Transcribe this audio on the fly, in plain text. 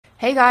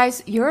Hey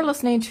guys, you're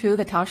listening to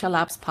the Tasha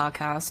Labs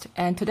podcast,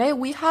 and today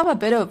we have a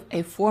bit of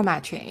a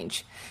format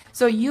change.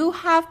 So you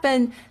have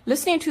been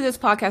listening to this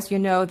podcast, you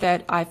know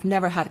that I've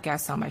never had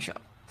guests on my show.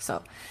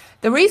 So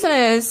the reason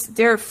is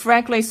there's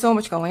frankly so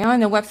much going on in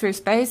the Web3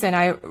 space, and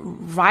I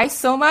write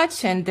so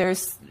much, and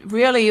there's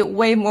really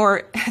way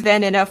more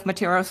than enough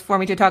materials for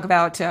me to talk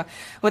about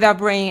without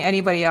bringing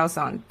anybody else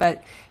on.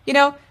 But you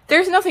know,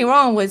 there's nothing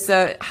wrong with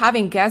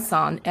having guests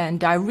on,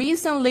 and I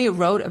recently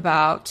wrote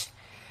about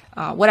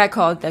what I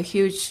call the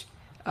huge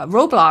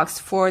roadblocks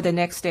for the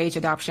next stage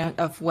adoption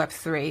of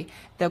Web3,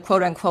 the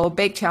quote unquote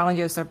big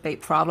challenges or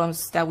big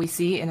problems that we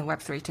see in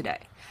Web3 today.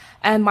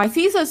 And my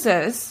thesis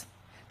is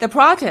the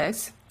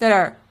projects that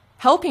are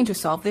helping to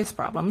solve these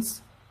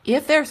problems,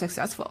 if they're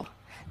successful,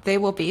 they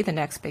will be the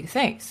next big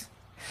things.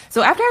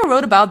 So after I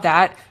wrote about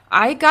that,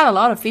 I got a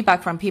lot of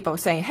feedback from people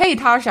saying, hey,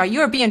 Tasha,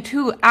 you're being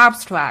too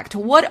abstract.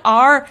 What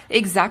are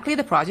exactly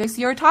the projects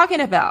you're talking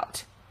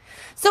about?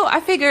 So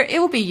I figure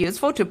it would be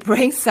useful to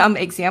bring some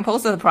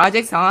examples of the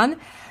projects on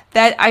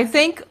that I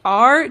think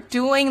are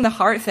doing the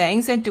hard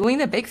things and doing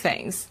the big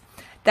things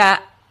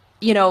that,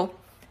 you know,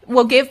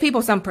 will give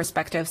people some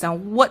perspectives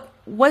on what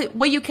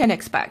you can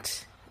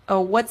expect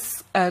or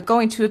what's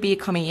going to be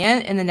coming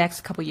in the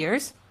next couple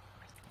years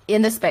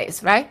in the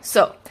space, right?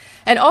 So,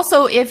 and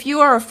also if you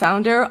are a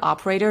founder,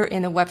 operator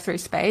in the Web3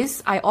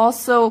 space, I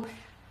also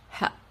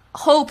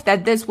hope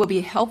that this will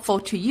be helpful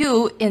to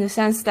you in the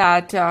sense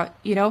that,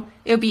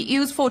 it'll be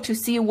useful to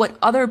see what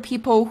other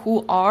people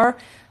who are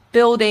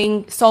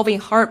solving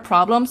hard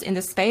problems in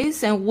the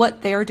space and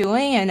what they're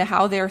doing and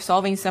how they're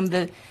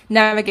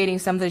navigating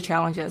some of the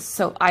challenges.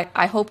 So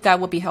I hope that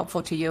will be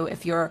helpful to you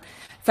if you're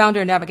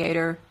founder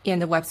navigator in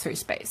the Web3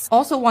 space.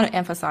 Also want to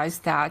emphasize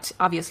that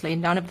obviously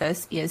none of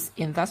this is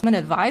investment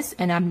advice,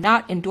 and I'm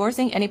not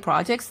endorsing any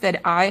projects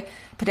that I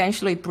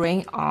potentially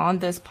bring on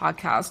this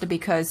podcast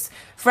because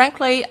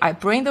frankly, I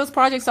bring those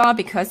projects on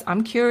because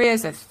I'm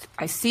curious if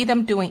I see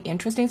them doing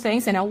interesting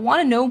things and I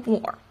want to know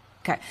more.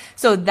 Okay,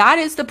 so that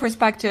is the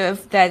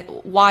perspective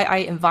why I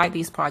invite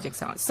these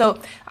projects on. So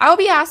I'll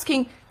be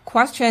asking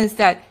questions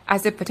that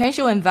as a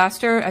potential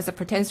investor, as a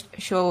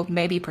potential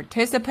maybe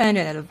participant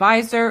and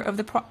advisor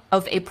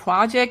of a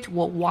project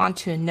will want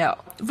to know.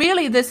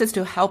 Really, this is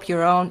to help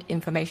your own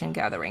information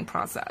gathering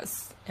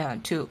process,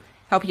 to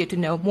help you to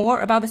know more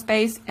about the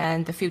space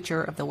and the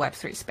future of the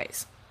Web3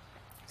 space.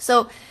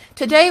 So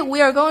today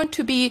we are going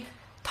to be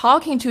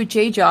talking to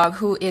Jog,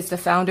 who is the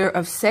founder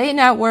of Say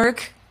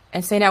Network.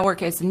 And Say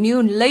Network is a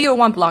new layer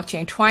 1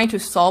 blockchain trying to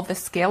solve the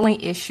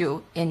scaling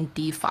issue in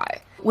DeFi.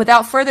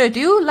 Without further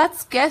ado,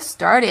 let's get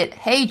started.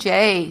 Hey,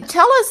 Jay,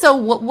 tell us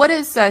what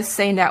is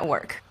Say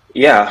Network?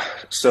 Yeah,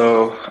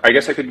 so I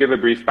guess I could give a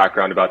brief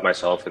background about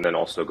myself and then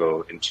also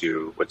go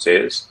into what Say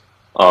is.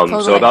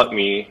 Totally. So about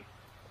me,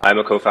 I'm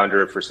a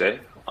co-founder for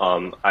Say.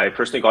 I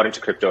personally got into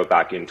crypto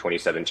back in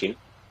 2017.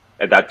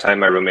 At that time,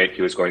 my roommate,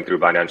 he was going through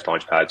Binance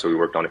Launchpad, so we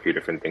worked on a few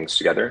different things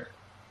together.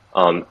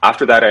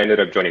 After that, I ended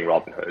up joining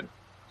Robinhood.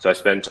 So I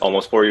spent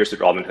almost 4 years at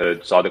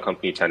Robinhood, saw the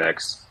company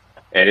 10x,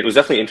 and it was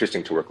definitely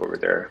interesting to work over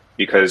there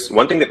because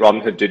one thing that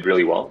Robinhood did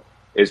really well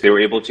is they were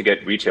able to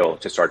get retail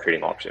to start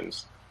trading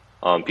options.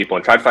 People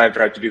in TradFi have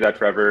tried to do that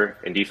forever.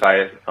 In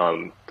DeFi,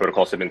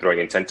 protocols have been throwing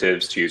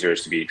incentives to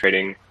users to be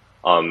trading,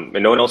 and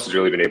no one else has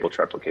really been able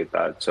to replicate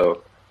that.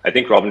 So I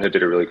think Robinhood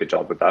did a really good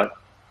job with that.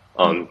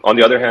 On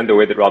the other hand, the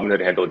way that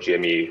Robinhood handled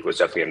GME was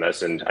definitely a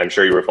mess, and I'm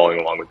sure you were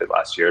following along with it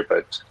last year,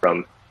 but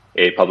from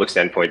a public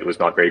standpoint, it was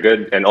not very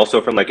good. And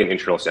also from like an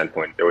internal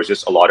standpoint, there was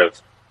just a lot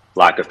of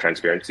lack of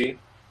transparency.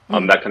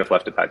 That kind of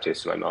left a bad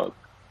taste in my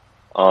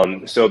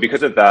mouth. So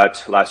because of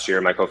that, last year,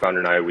 my co-founder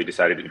and I, we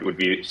decided it would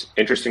be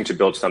interesting to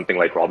build something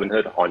like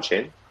Robinhood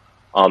on-chain.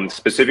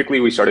 Specifically,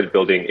 we started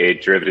building a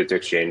derivatives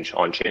exchange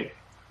on-chain.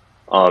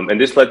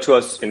 And this led to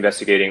us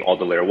investigating all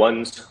the layer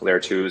 1s, layer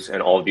 2s,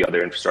 and all of the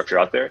other infrastructure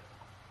out there.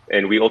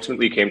 And we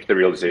ultimately came to the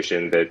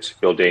realization that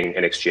building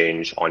an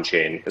exchange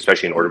on-chain,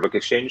 especially an order book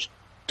exchange,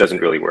 doesn't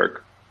really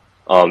work.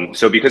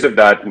 So because of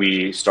that,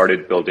 we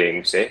started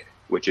building Say,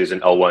 which is an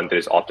L1 that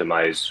is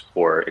optimized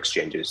for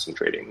exchanges and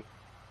trading.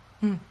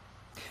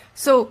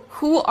 So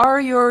who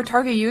are your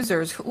target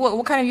users?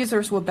 What kind of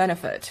users will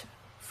benefit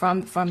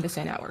from the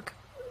Say Network?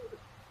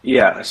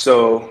 Yeah,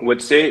 so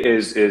what Say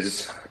is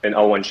an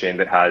L1 chain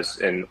that has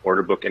an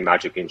order book and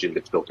magic engine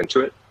that's built into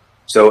it.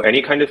 So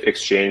any kind of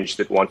exchange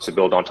that wants to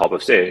build on top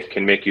of Say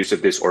can make use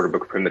of this order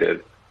book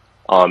primitive.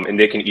 And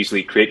they can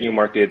easily create new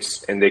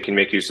markets, and they can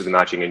make use of the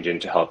matching engine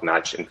to help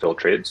match and fill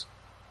trades.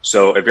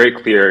 So a very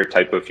clear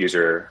type of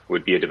user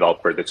would be a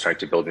developer that's trying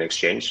to build an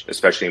exchange,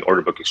 especially an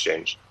order book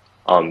exchange.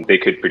 They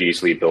could pretty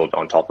easily build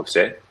on top of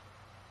Say.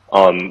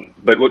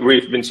 But what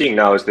we've been seeing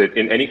now is that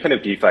in any kind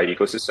of DeFi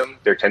ecosystem,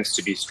 there tends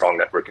to be strong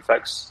network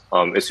effects.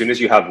 As soon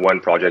as you have one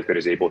project that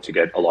is able to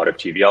get a lot of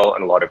TVL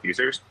and a lot of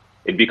users,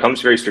 it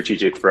becomes very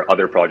strategic for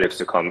other projects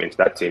to come into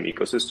that same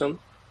ecosystem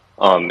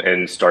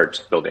and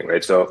start building,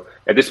 right? So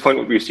at this point,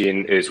 what we've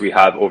seen is we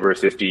have over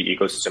 50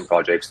 ecosystem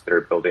projects that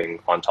are building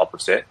on top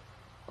of Say.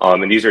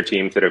 And these are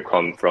teams that have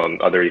come from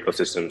other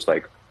ecosystems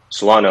like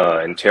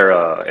Solana and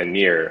Terra and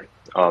Near.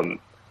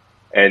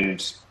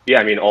 And yeah,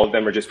 I mean, all of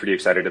them are just pretty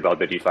excited about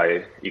the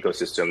DeFi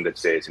ecosystem that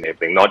Say is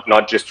enabling,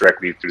 not just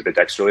directly through the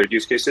DEX-related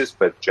use cases,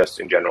 but just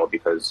in general,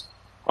 because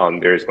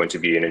there is going to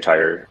be an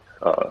entire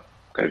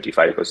kind of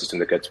DeFi ecosystem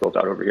that gets built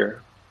out over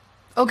here.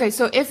 Okay,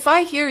 so if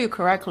I hear you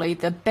correctly,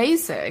 the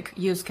basic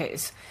use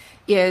case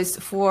is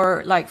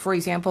for, like, for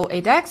example,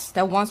 a DEX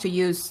that wants to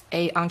use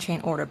a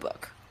on-chain order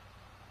book.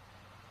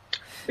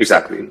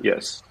 Exactly,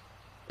 yes.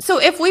 So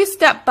if we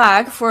step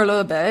back for a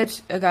little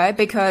bit, okay,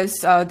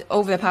 because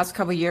over the past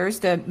couple of years,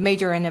 the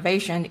major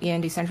innovation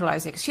in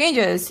decentralized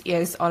exchanges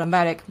is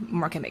automatic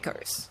market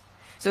makers.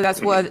 So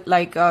that's what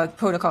like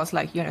protocols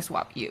like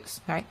Uniswap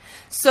use, right?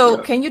 So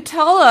can you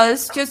tell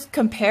us, just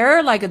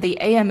compare like the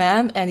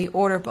AMM and the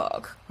order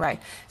book, right?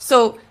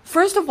 So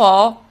first of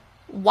all,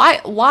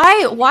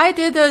 why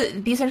did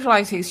the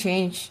decentralized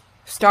exchange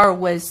start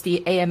with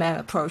the AMM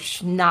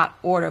approach, not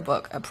order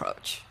book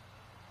approach?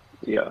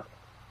 Yeah.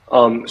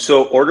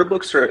 So order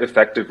books are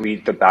effectively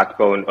the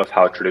backbone of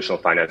how traditional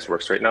finance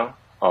works right now.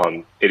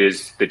 It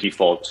is the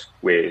default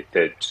way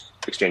that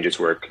exchanges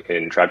work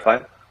in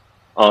TradFi.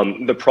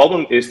 The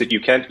problem is that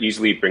you can't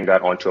easily bring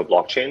that onto a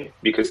blockchain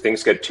because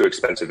things get too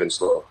expensive and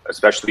slow,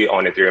 especially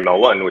on Ethereum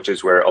L1, which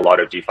is where a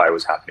lot of DeFi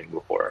was happening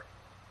before.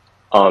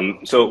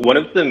 So one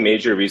of the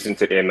major reasons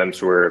that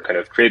AMMs were kind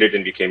of created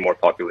and became more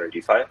popular in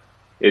DeFi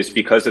is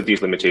because of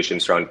these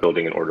limitations around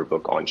building an order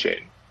book on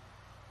chain.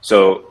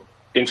 So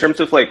in terms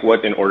of like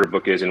what an order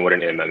book is and what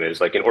an AMM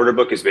is, like an order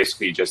book is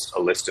basically just a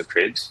list of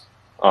trades.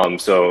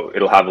 So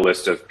it'll have a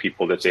list of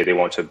people that say they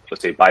want to,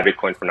 let's say, buy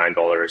Bitcoin for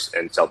 $9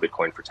 and sell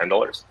Bitcoin for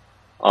 $10.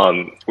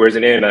 Whereas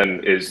an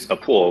AMM is a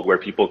pool where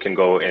people can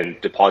go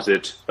and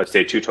deposit, let's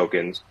say, 2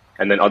 tokens,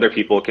 and then other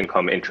people can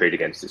come and trade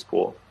against this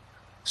pool.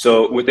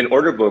 So with an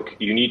order book,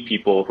 you need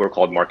people who are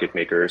called market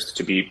makers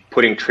to be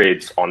putting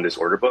trades on this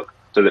order book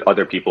so that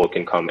other people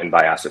can come and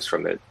buy assets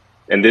from it.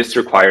 And this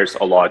requires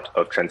a lot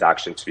of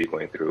transactions to be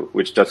going through,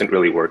 which doesn't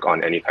really work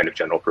on any kind of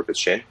general purpose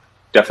chain.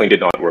 Definitely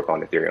did not work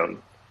on Ethereum.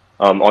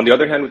 On the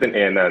other hand, with an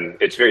AMM,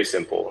 it's very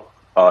simple.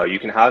 You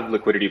can have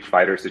liquidity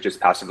providers that just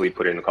passively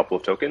put in a couple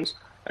of tokens,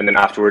 and then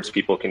afterwards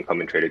people can come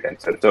and trade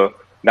against them. So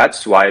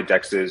that's why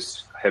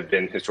DEXs have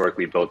been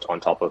historically built on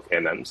top of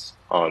AMMs,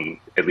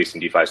 at least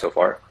in DeFi so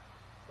far.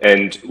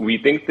 And we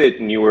think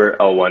that newer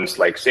L1s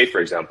like Say, for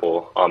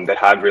example, that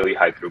have really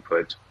high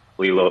throughput,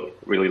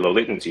 really low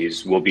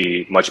latencies will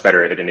be much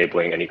better at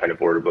enabling any kind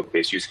of order book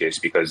based use case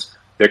because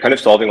they're kind of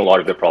solving a lot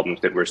of the problems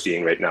that we're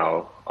seeing right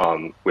now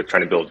with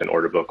trying to build an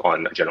order book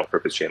on a general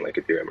purpose chain like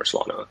Ethereum or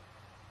Solana.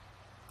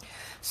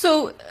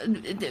 So,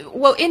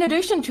 well, in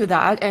addition to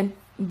that, and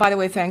by the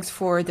way, thanks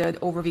for the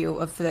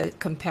overview of the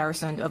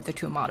comparison of the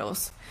two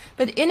models.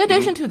 But in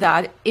addition to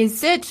that,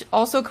 is it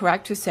also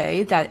correct to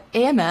say that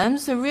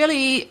AMMs are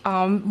really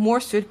more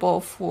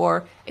suitable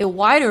for a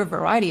wider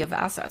variety of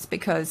assets?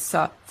 Because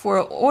for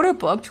an order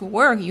book to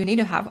work, you need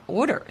to have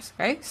orders,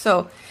 right?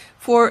 So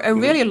for a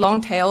really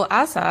long tail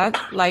asset,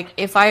 like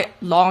if I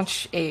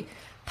launch a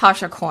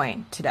Tasha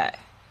coin today,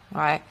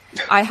 right?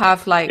 I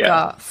have like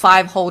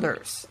 5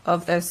 holders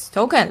of this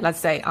token, let's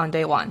say on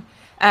day one.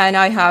 And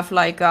I have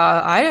like,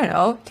 I don't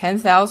know,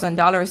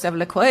 $10,000 of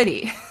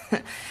liquidity.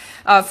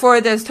 For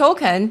this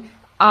token,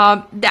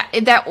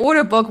 that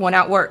order book will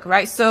not work,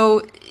 right?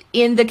 So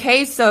in the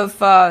case of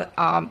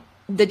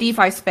the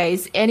DeFi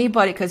space,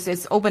 anybody, because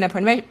it's open and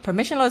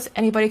permissionless,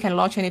 anybody can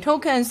launch any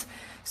tokens.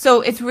 So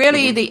it's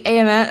really the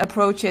AMM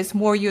approach is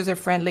more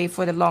user-friendly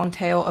for the long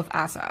tail of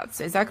assets.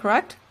 Is that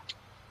correct?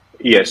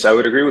 Yes, I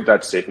would agree with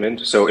that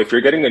statement. So if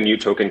you're getting a new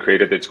token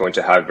created that's going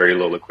to have very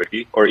low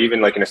liquidity, or even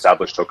like an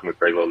established token with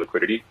very low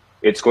liquidity,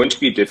 it's going to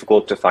be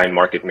difficult to find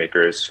market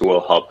makers who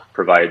will help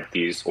provide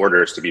these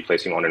orders to be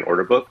placing on an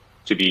order book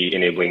to be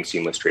enabling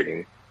seamless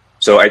trading.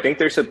 So I think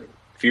there's a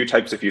few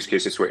types of use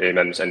cases where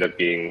AMMs end up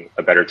being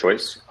a better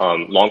choice.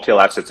 Long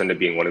tail assets end up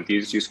being one of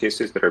these use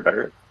cases that are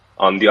better.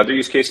 The other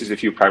use case is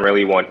if you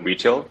primarily want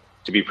retail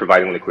to be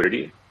providing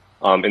liquidity.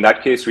 In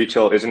that case,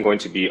 retail isn't going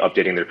to be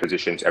updating their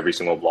positions every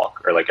single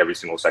block or like every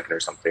single second or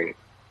something.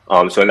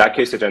 So in that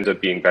case, it ends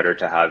up being better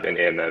to have an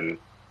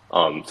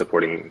AMM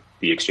supporting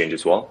the exchange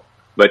as well.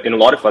 But in a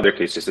lot of other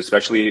cases,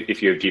 especially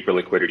if you have deeper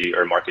liquidity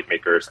or market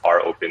makers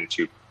are open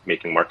to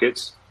making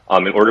markets,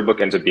 an order book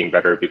ends up being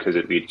better because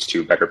it leads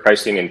to better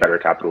pricing and better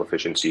capital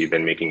efficiency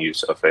than making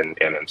use of an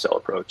AMM sell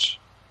approach.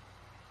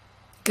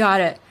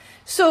 Got it.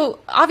 So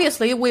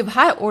obviously, we've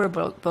had order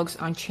books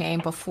on chain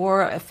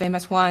before. A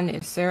famous one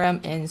is Ethereum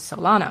and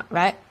Solana,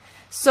 right?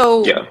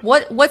 So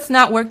what's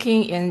not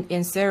working in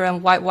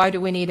Ethereum? Why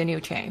do we need a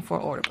new chain for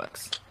order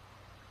books?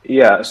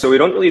 Yeah, so we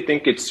don't really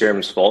think it's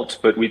Ethereum's fault,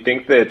 but we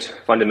think that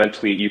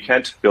fundamentally you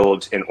can't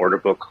build an order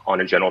book on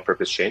a general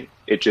purpose chain.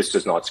 It just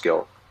does not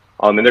scale.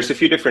 And there's a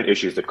few different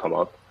issues that come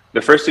up.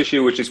 The first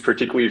issue, which is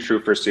particularly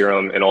true for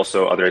Ethereum and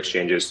also other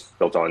exchanges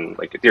built on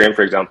like Ethereum,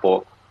 for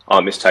example,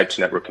 is tied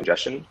to network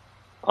congestion.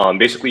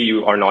 Basically,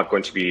 you are not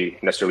going to be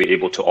necessarily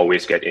able to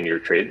always get in your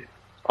trade.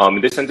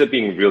 This ends up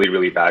being really,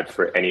 really bad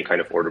for any kind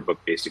of order book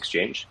based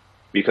exchange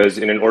because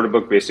in an order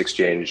book based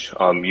exchange,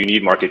 you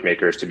need market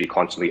makers to be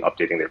constantly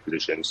updating their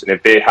positions. And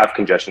if they have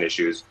congestion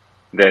issues,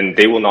 then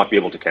they will not be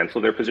able to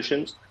cancel their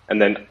positions.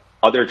 And then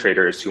other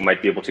traders who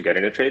might be able to get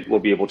in a trade will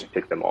be able to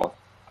pick them off.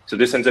 So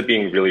this ends up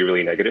being really,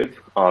 really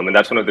negative. And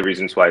that's one of the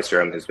reasons why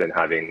Serum has been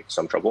having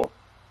some trouble.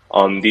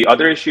 The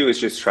other issue is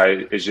just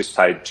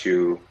tied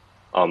to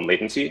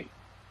latency.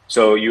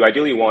 So you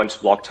ideally want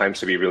block times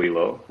to be really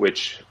low,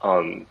 which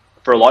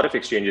for a lot of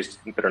exchanges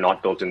that are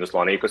not built in the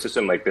Solana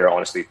ecosystem, like they're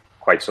honestly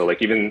quite so.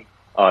 Like even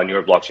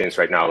newer blockchains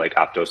right now, like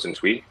Aptos and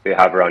Sui, they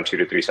have around 2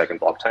 to 3 second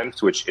block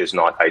times, which is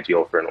not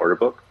ideal for an order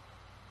book.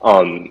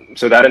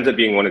 So that ends up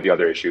being one of the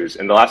other issues.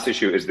 And the last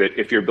issue is that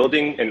if you're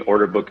building an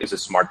order book as a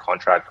smart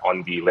contract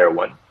on the layer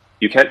 1,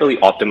 you can't really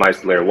optimize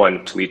the layer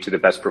 1 to lead to the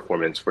best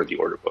performance for the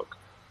order book.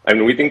 I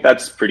mean, we think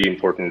that's pretty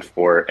important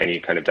for any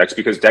kind of DEX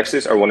because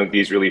DEXs are one of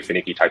these really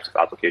finicky types of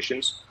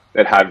applications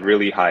that have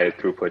really high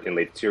throughput and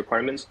latency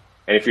requirements.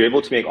 And if you're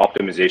able to make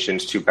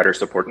optimizations to better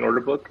support an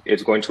order book,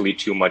 it's going to lead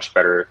to much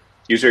better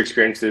user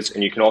experiences.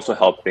 And you can also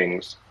help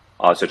things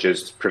such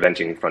as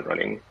preventing front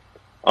running.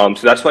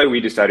 So that's why we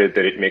decided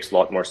that it makes a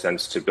lot more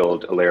sense to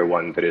build a layer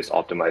 1 that is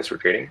optimized for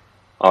trading.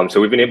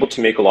 So we've been able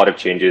to make a lot of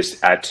changes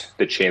at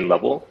the chain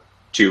level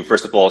to,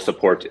 first of all,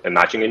 support a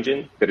matching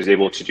engine that is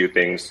able to do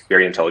things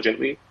very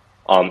intelligently.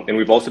 And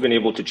we've also been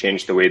able to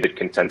change the way that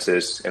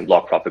consensus and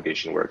block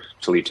propagation work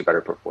to lead to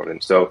better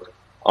performance. So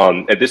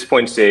at this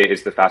point, Say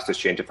is the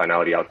fastest chain to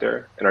finality out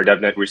there. In our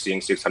DevNet, we're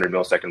seeing 600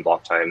 millisecond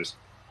block times.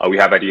 We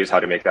have ideas how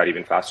to make that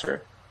even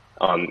faster.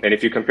 And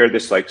if you compare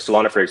this, like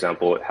Solana, for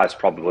example, it has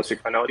probabilistic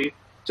finality.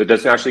 So it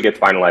doesn't actually get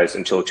finalized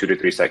until 2 to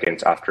 3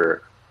 seconds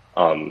after,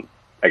 I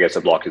guess,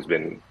 a block has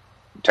been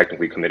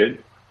technically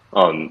committed.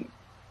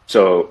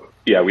 So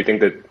yeah, we think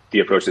that the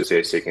approach that Say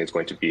is taking is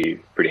going to be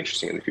pretty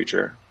interesting in the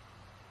future.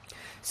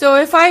 So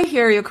if I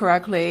hear you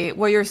correctly,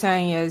 what you're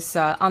saying is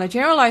on a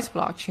generalized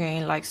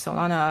blockchain like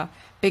Solana,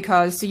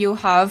 because you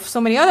have so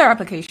many other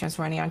applications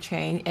running on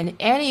chain, and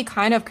any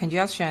kind of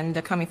congestion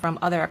that coming from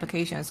other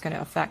applications is going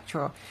to affect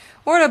your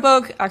order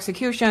book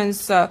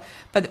executions. But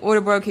the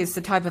order book is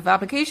the type of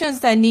applications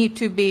that need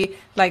to be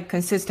like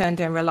consistent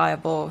and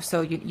reliable.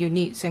 So you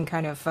need some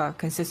kind of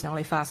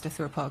consistently faster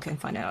throughput and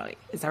finality.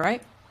 Is that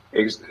right?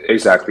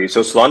 Exactly.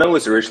 So Solana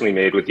was originally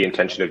made with the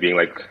intention of being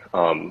like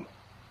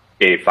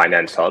a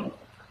finance hub.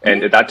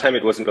 And at that time,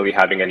 it wasn't really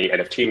having any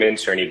NFT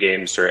mints or any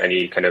games or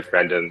any kind of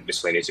random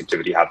miscellaneous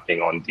activity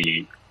happening on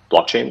the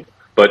blockchain.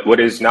 But what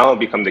has now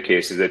become the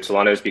case is that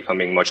Solana is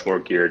becoming much more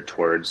geared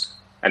towards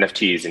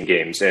NFTs and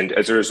games. And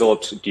as a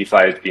result,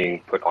 DeFi is being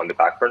put on the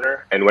back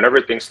burner. And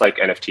whenever things like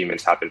NFT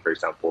mints happen, for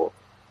example,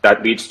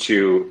 that leads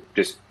to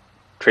just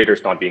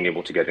traders not being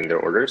able to get in their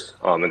orders.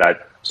 And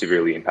that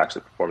severely impacts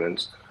the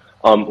performance.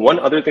 One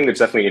other thing that's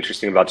definitely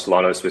interesting about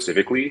Solana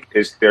specifically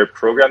is their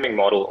programming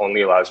model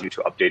only allows you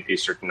to update a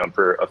certain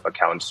number of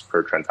accounts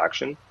per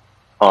transaction.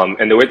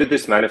 And the way that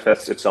this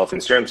manifests itself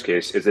in Serum's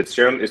case is that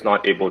Serum is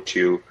not able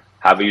to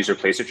have a user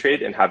place a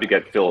trade and have it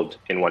get filled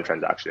in one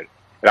transaction.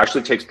 It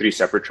actually takes 3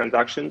 separate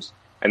transactions.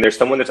 And there's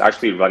someone that's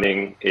actually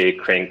running a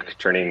crank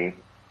turning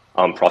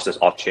process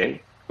off chain,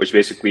 which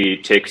basically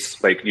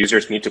takes, like,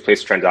 users need to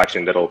place a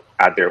transaction that'll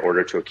add their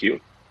order to a queue.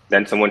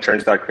 Then someone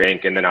turns that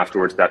crank, and then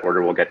afterwards that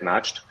order will get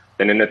matched.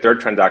 Then in the third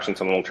transaction,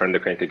 someone will turn the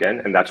crank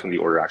again, and that's when the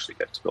order actually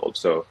gets filled.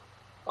 So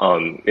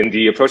in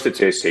the approach that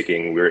Say is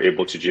taking, we're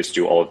able to just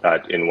do all of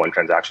that in one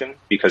transaction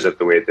because of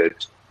the way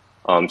that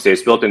Say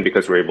is built and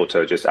because we're able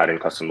to just add in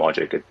custom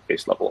logic at the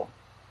base level.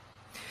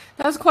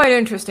 That's quite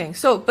interesting.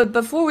 So, but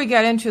before we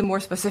get into more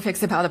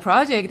specifics about the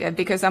project,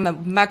 because I'm a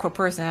macro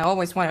person, I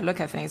always want to look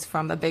at things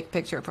from a big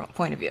picture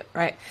point of view,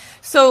 right?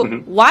 So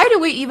why do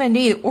we even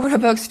need order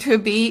books to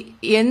be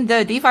in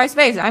the DeFi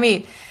space? I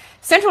mean,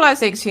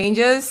 centralized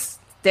exchanges,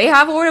 they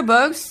have order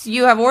books.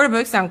 You have order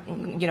books on,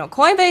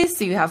 Coinbase.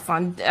 You have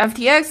on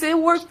FTX. It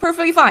works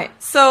perfectly fine.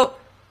 So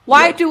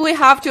why do we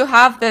have to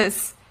have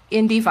this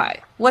in DeFi?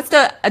 What's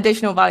the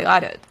additional value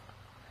added?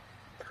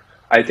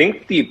 I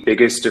think the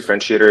biggest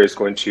differentiator is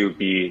going to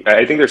be,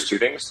 I think there's 2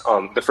 things.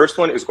 The first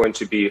one is going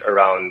to be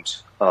around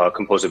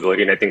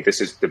composability. And I think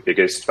this is the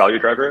biggest value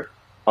driver.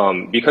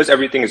 Because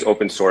everything is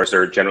open source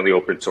or generally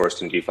open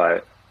sourced in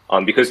DeFi,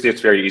 because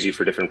it's very easy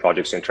for different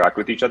projects to interact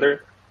with each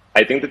other,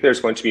 I think that there's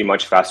going to be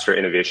much faster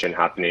innovation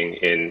happening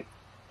in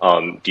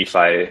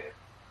DeFi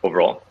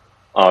overall.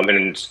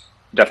 And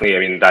definitely, I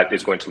mean, that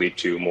is going to lead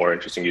to more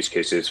interesting use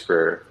cases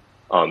for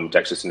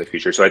DEXs in the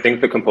future. So I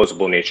think the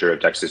composable nature of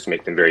DEXs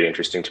make them very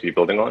interesting to be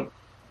building on.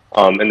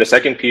 And the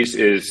second piece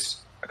is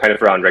kind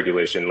of around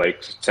regulation.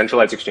 Like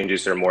centralized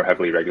exchanges are more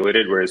heavily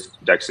regulated, whereas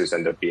DEXs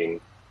end up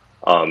being,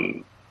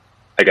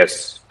 I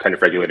guess, kind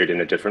of regulated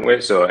in a different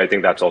way. So I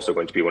think that's also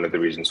going to be one of the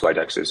reasons why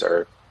DEXs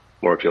are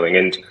more appealing.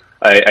 And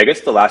I guess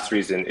the last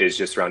reason is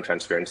just around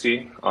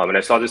transparency. And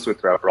I saw this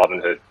with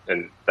Robinhood,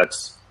 and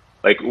that's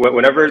like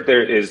whenever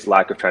there is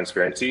lack of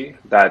transparency,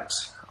 that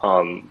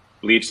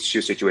leads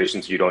to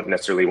situations you don't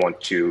necessarily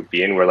want to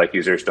be in, where like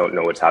users don't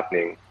know what's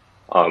happening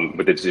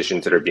with the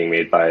decisions that are being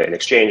made by an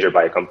exchange or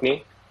by a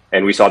company.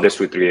 And we saw this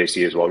with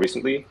 3AC as well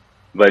recently.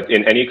 But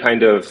in any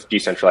kind of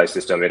decentralized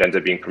system, it ends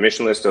up being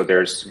permissionless. So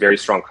there's very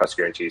strong trust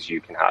guarantees you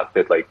can have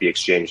that like the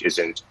exchange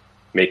isn't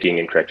making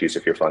incorrect use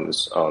of your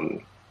funds.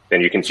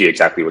 Then you can see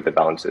exactly what the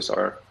balances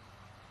are.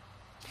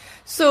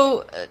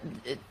 So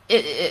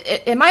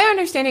am I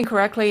understanding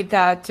correctly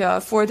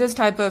that for this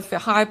type of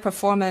high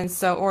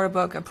performance order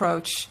book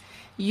approach,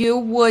 you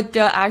would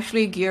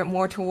actually gear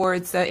more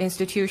towards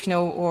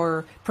institutional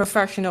or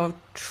professional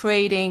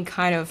trading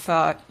kind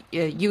of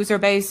user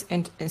base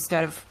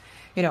instead of,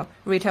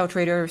 retail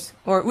traders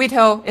or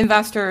retail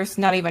investors,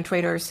 not even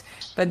traders,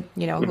 but,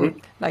 who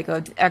like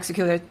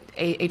execute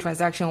a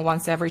transaction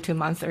once every 2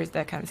 months or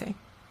that kind of thing?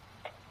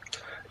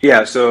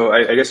 Yeah, so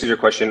I guess is your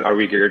question, are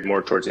we geared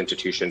more towards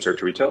institutions or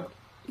to retail?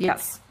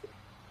 Yes.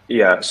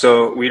 Yeah,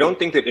 so we don't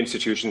think that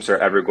institutions are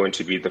ever going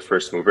to be the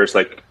first movers.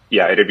 Like,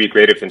 yeah, it'd be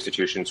great if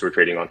institutions were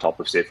trading on top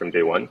of Say from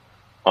day one.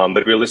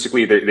 But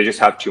realistically, they just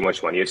have too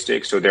much money at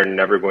stake. So they're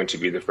never going to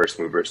be the first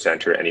movers to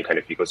enter any kind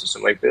of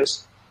ecosystem like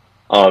this.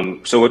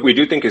 So what we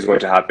do think is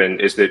going to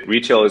happen is that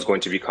retail is going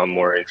to become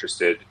more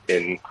interested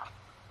in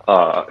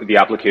the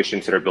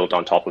applications that are built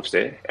on top of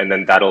Say. And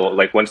then that'll,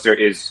 like, once there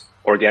is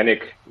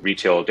organic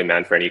retail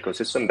demand for an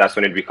ecosystem, that's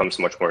when it becomes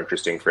much more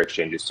interesting for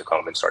exchanges to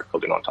come and start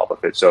building on top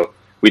of it. So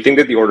we think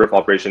that the order of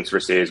operations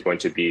for Say is going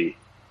to be,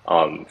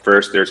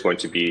 first, there's going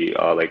to be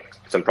like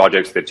some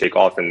projects that take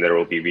off, and there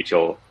will be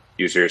retail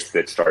users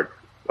that start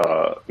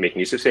making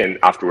use of Say, and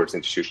afterwards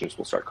institutions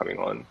will start coming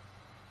on.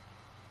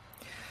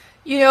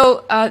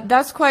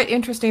 That's quite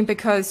interesting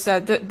because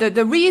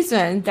the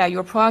reason that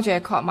your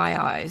project caught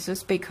my eyes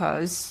is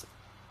because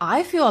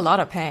I feel a lot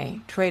of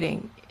pain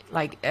trading,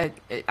 like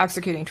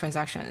executing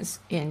transactions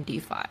in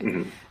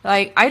DeFi.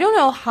 Like, I don't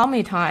know how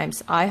many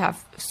times I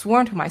have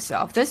sworn to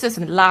myself, this is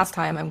the last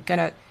time I'm going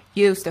to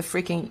use the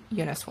freaking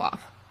Uniswap.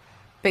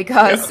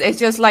 Because it's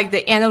just like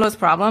the endless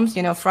problems,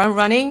 front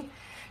running,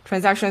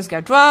 transactions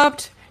get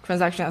dropped,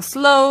 transactions are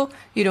slow,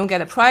 you don't get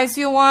the price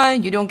you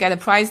want, you don't get a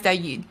price that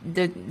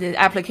the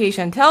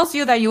application tells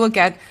you that you will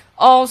get,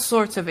 all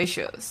sorts of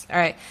issues. All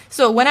right.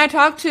 So when I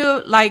talk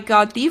to like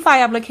DeFi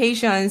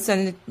applications,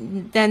 and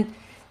then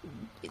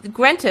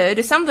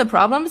granted, some of the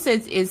problems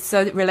is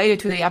related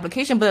to the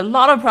application, but a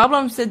lot of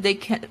problems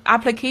that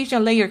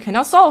application layer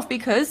cannot solve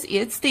because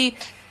it's the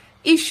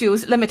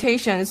issues,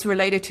 limitations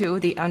related to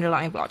the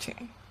underlying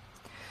blockchain.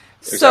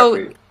 Exactly.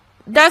 So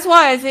that's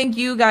why I think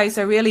you guys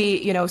are really,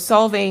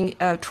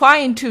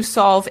 trying to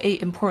solve an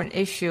important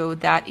issue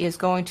that is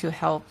going to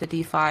help the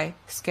DeFi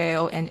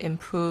scale and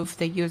improve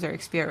the user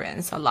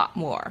experience a lot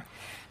more.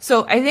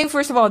 So I think,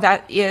 first of all,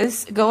 that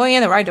is going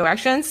in the right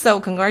direction. So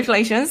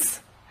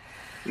congratulations.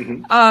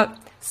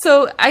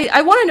 So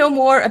I want to know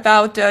more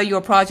about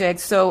your project.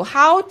 So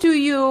how do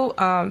you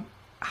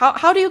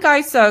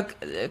guys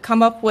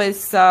come up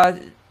with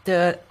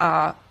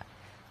the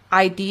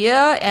idea,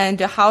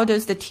 and how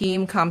does the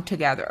team come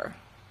together?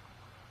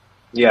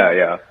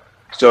 Yeah.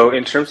 So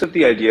in terms of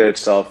the idea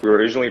itself, we were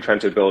originally trying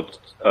to build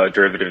a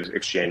derivatives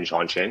exchange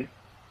on chain.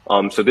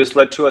 So this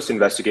led to us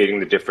investigating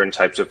the different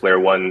types of layer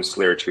 1s,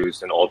 layer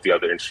 2s, and all of the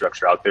other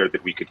infrastructure out there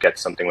that we could get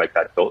something like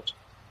that built.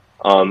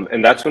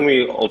 And that's when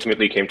we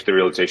ultimately came to the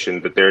realization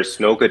that there's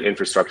no good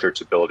infrastructure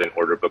to build an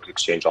order book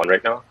exchange on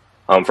right now,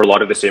 for a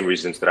lot of the same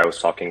reasons that I was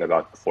talking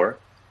about before.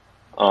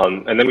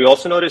 And then we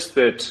also noticed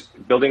that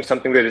building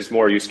something that is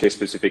more use case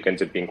specific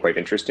ends up being quite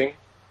interesting.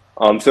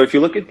 So if you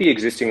look at the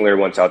existing layer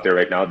 1s out there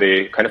right now,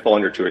 they kind of fall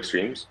under two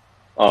extremes.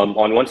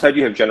 On one side,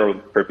 you have general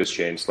purpose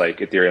chains like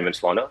Ethereum and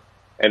Solana.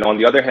 And on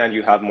the other hand,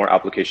 you have more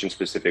application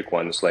specific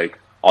ones like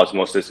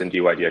Osmosis and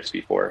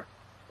DYDX-v4.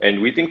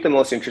 And we think the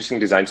most interesting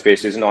design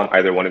space isn't on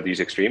either one of these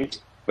extremes,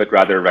 but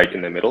rather right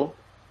in the middle.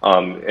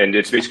 And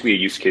it's basically a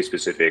use case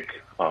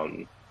specific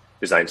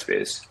design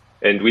space.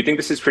 And we think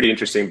this is pretty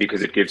interesting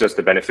because it gives us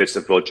the benefits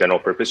of both general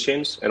purpose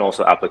chains and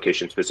also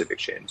application specific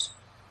chains.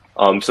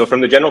 So from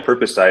the general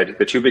purpose side,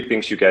 the two big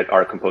things you get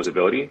are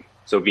composability.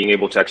 So being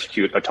able to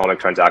execute atomic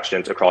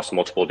transactions across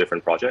multiple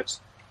different projects,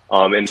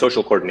 and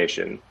social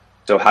coordination.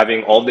 So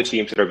having all the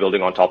teams that are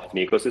building on top of an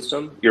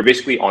ecosystem, you're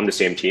basically on the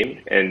same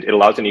team, and it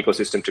allows an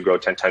ecosystem to grow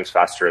 10 times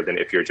faster than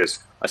if you're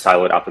just a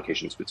siloed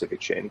application-specific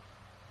chain.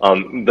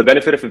 The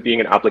benefit of it being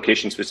an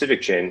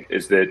application-specific chain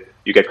is that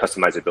you get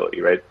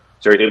customizability, right?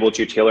 So you're able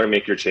to tailor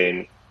make your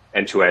chain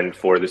end-to-end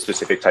for the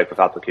specific type of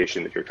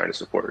application that you're trying to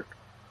support.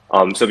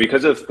 So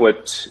because of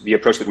the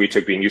approach that we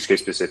took being use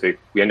case specific,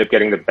 we end up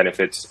getting the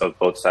benefits of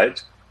both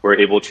sides. We're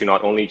able to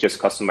not only just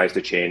customize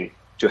the chain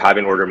to have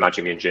an order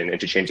matching engine and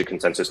to change the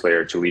consensus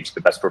layer to lead to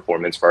the best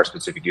performance for our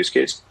specific use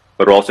case,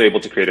 but we're also able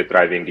to create a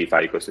thriving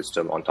DeFi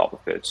ecosystem on top of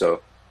it.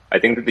 So I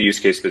think that the use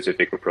case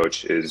specific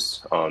approach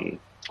is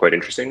quite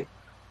interesting.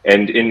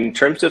 And in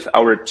terms of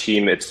our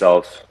team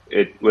itself,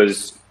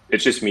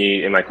 it's just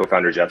me and my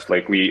co-founder, Jeff.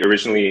 Like, we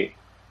originally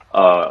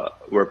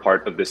were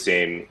part of the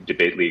same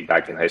debate league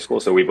back in high school.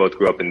 So we both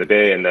grew up in the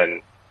Bay, and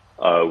then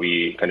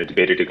we kind of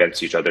debated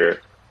against each other.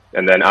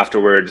 And then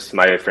afterwards,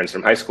 my friends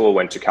from high school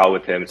went to Cal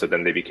with him. So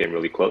then they became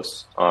really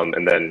close.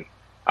 And then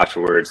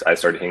afterwards, I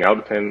started hanging out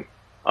with him.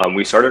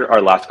 We started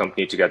our last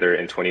company together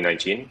in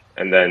 2019,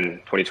 and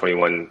then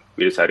 2021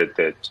 we decided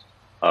that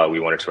we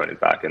wanted to run it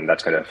back, and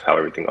that's kind of how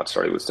everything got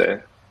started with Say.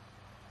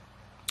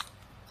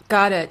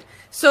 Got it.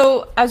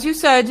 So as you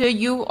said,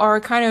 you are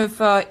kind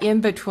of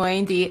in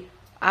between the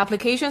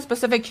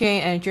application-specific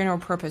chain and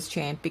general-purpose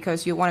chain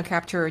because you want to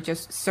capture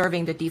just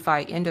serving the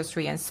DeFi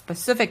industry and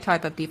specific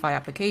type of DeFi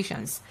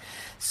applications.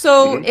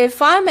 So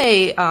if I'm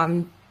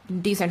a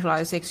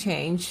decentralized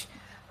exchange,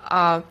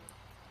 I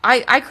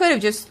could have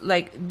just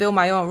like built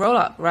my own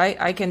rollup, right?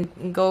 I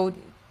can go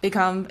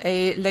become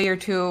a layer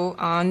 2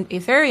 on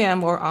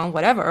Ethereum or on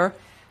whatever,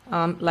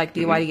 like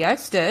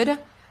DYDX did.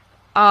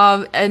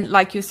 And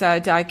like you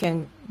said, I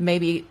can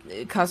maybe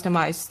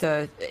customize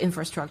the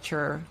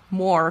infrastructure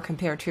more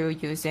compared to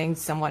using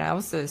someone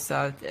else's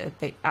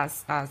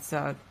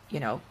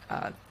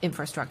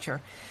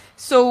infrastructure.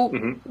 So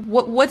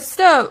what's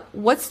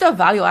the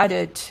value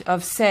added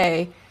of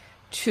Say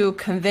to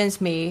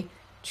convince me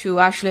to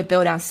actually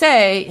build on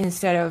Say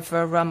instead of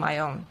run my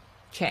own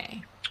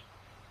chain?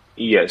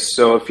 Yes,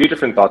 so a few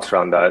different thoughts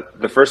around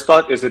that. The first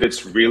thought is that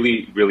it's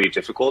really, really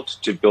difficult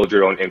to build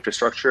your own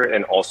infrastructure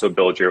and also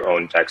build your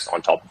own DEX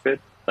on top of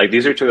it. Like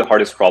these are two of the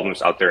hardest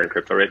problems out there in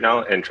crypto right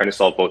now, and trying to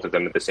solve both of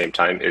them at the same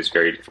time is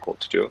very difficult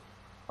to do.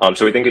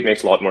 So we think it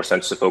makes a lot more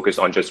sense to focus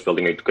on just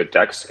building a good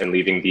DEX and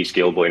leaving the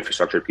scalable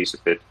infrastructure piece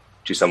of it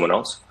to someone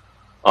else.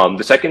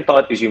 The second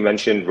thought is you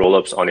mentioned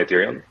rollups on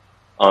Ethereum.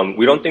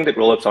 We don't think that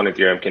rollups on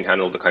Ethereum can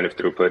handle the kind of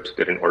throughput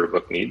that an order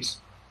book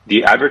needs.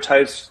 The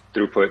advertised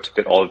throughput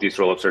that all of these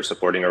rollups are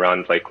supporting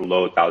around like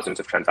low thousands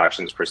of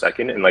transactions per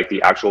second, and like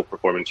the actual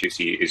performance you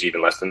see is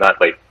even less than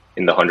that, like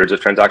in the hundreds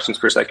of transactions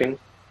per second.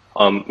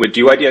 With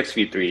DYDX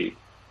v3,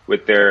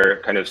 with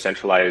their kind of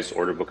centralized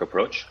order book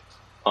approach,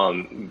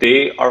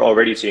 they are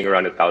already seeing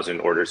around 1,000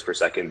 orders per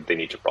second they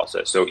need to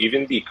process. So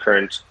even the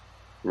current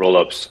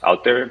rollups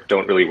out there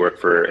don't really work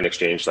for an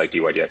exchange like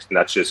DYDX, and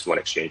that's just one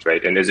exchange,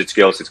 right? And as it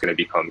scales, it's going to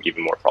become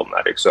even more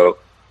problematic. So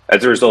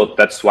as a result,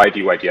 that's why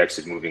DYDX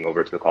is moving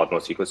over to the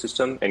Cosmos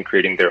ecosystem and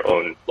creating their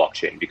own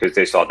blockchain, because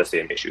they saw the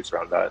same issues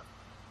around that.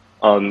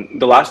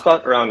 The last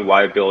thought around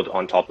why build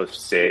on top of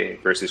Say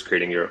versus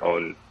creating your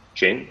own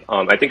chain,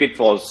 I think it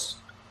falls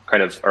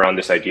kind of around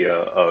this idea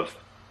of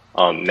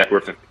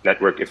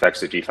network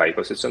effects of DeFi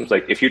ecosystems.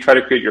 Like if you try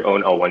to create your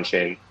own L1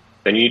 chain,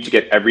 then you need to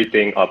get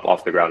everything up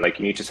off the ground. Like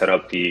you need to set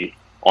up the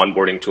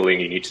onboarding tooling,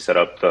 you need to set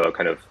up the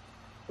kind of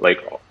like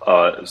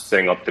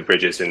setting up the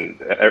bridges and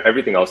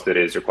everything else that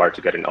is required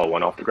to get an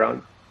L1 off the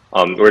ground.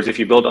 Whereas if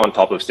you build on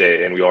top of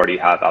Say, and we already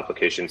have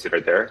applications that are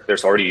there,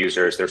 there's already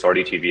users, there's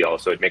already TVL,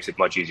 so it makes it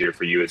much easier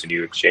for you as a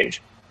new exchange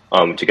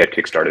to get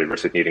kickstarted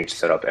versus needing to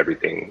set up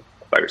everything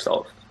by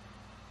yourself.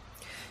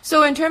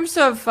 So in terms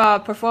of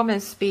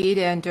performance speed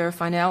and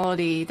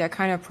finality, that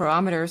kind of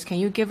parameters, can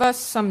you give us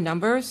some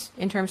numbers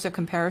in terms of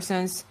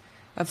comparisons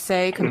of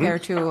Say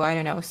compared to, I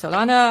don't know,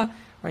 Solana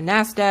or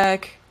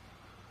Nasdaq?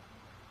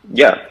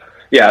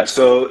 Yeah.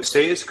 So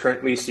Say is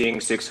currently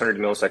seeing 600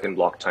 millisecond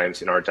block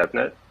times in our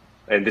DevNet,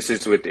 and this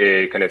is with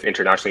a kind of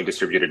internationally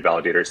distributed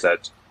validator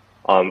set.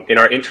 In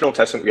our internal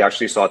testnet, we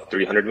actually saw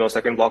 300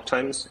 millisecond block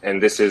times,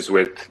 and this is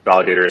with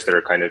validators that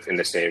are kind of in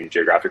the same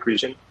geographic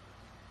region.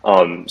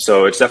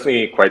 So it's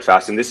definitely quite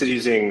fast, and this is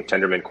using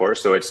Tendermint Core,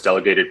 so it's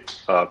delegated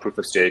proof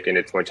of stake, and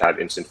it's going to have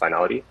instant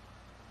finality.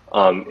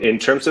 In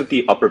terms of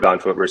the upper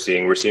bound for what we're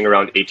seeing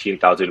around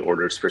 18,000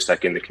 orders per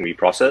second that can be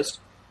processed.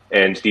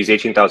 And these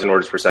 18,000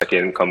 orders per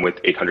second come with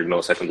 800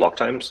 millisecond block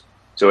times.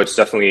 So it's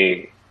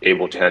definitely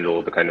able to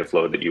handle the kind of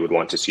load that you would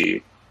want to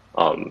see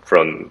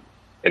from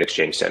an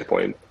exchange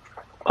standpoint.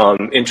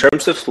 In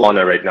terms of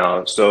Solana right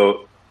now,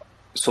 so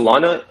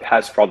Solana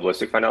has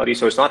probabilistic finality,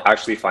 so it's not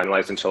actually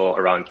finalized until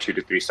around 2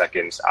 to 3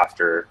 seconds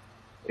after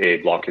a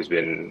block has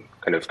been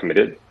kind of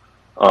committed.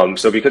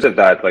 So because of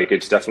that, like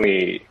it's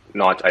definitely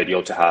not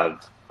ideal to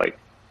have like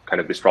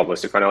kind of this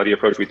probabilistic finality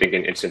approach. We think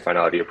an instant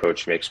finality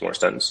approach makes more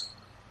sense.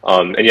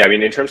 And yeah, I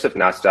mean, in terms of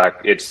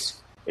Nasdaq,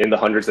 it's in the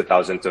hundreds of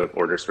thousands of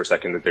orders per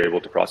second that they're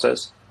able to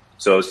process.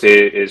 So Say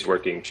is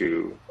working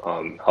to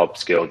help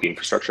scale the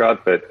infrastructure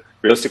out, but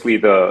realistically,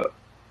 the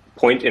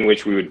point in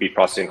which we would be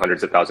processing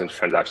hundreds of thousands of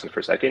transactions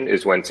per second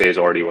is when Say is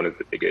already one of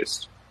the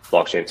biggest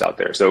blockchains out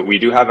there. So we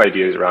do have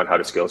ideas around how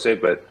to scale Say,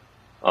 but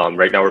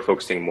right now we're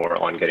focusing more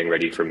on getting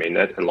ready for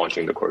mainnet and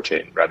launching the core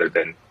chain rather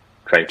than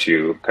trying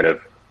to kind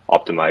of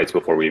optimize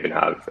before we even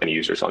have any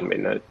users on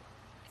mainnet.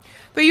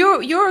 But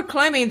you're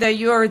claiming that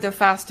you're the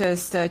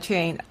fastest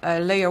chain,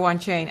 layer 1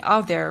 chain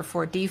out there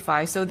for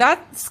DeFi. So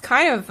that's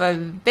kind of a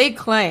big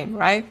claim,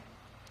 right?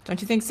 Don't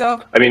you think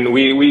so? I mean,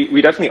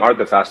 we definitely are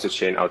the fastest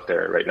chain out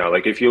there right now.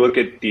 Like if you look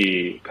at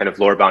the kind of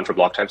lower bound for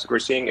block times that we're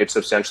seeing, it's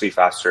substantially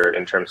faster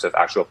in terms of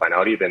actual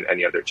finality than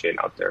any other chain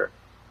out there.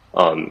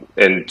 And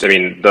I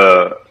mean,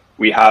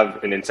 we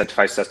have an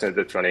incentivized testnet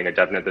that's running, a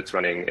devnet that's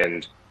running,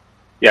 and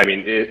yeah, I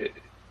mean,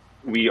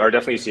 we are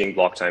definitely seeing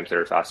block times that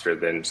are faster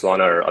than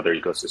Solana or other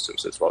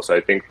ecosystems as well. So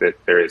I think that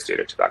there is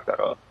data to back that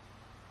up.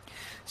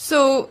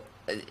 So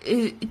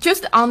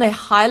just on a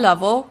high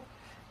level,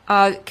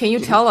 can you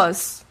tell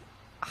us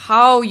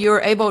how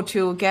you're able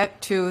to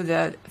get to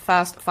the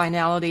fast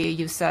finality.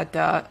 You said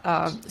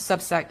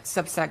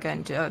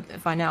sub-second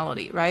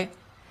finality, right?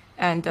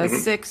 And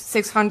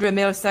 600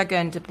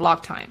 millisecond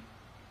block time.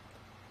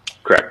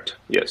 Correct.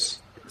 Yes.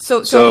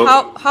 So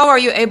how are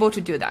you able to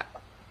do that?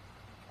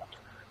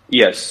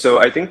 Yes. So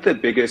I think the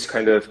biggest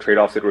kind of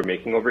trade-off that we're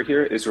making over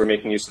here is we're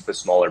making use of a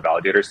smaller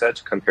validator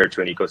set compared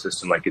to an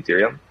ecosystem like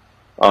Ethereum.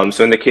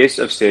 So in the case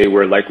of, say,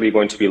 we're likely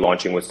going to be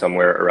launching with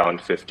somewhere around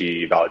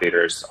 50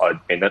 validators on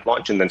mainnet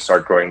launch and then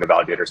start growing the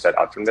validator set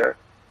out from there.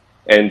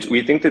 And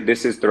we think that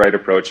this is the right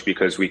approach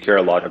because we care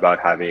a lot about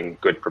having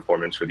good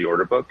performance for the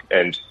order book.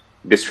 And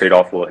this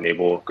trade-off will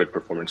enable good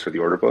performance for the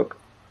order book.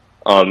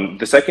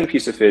 The second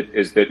piece of it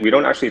is that we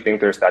don't actually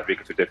think there's that big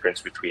of a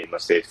difference between,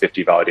 let's say,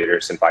 50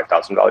 validators and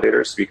 5,000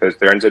 validators, because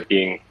there ends up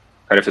being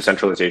kind of a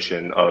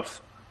centralization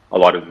of a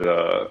lot of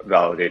the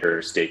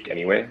validator stake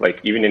anyway.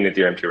 Like even in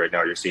Ethereum too right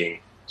now, you're seeing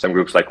some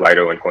groups like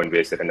Lido and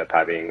Coinbase that end up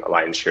having a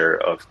lion's share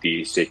of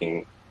the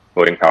staking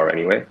voting power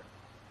anyway.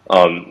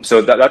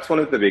 So that's one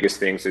of the biggest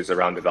things is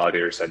around the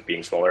validator set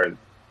being smaller. And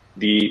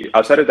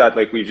outside of that,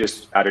 like we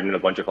just added in a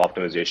bunch of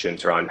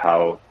optimizations around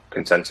how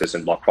consensus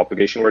and block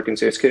propagation work in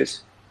Say's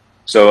case.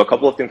 So a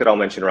couple of things that I'll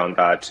mention around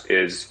that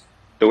is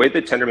the way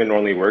that Tendermint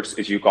normally works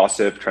is you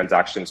gossip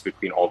transactions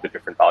between all the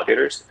different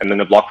validators, and then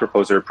the block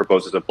proposer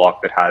proposes a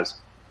block that has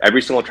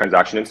every single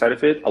transaction inside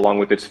of it along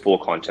with its full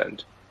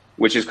content,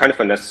 which is kind of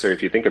unnecessary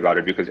if you think about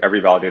it, because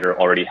every validator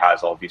already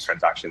has all of these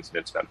transactions in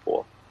its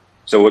mempool.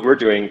 So what we're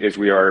doing is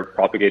we're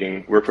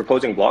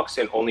proposing blocks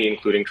and only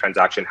including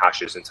transaction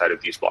hashes inside of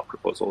these block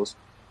proposals.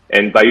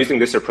 And by using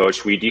this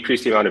approach, we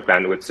decrease the amount of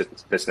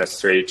bandwidth that's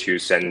necessary to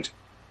send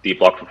the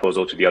block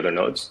proposal to the other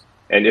nodes.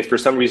 And if for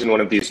some reason one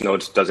of these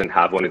nodes doesn't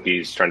have one of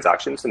these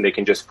transactions, then they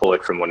can just pull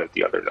it from one of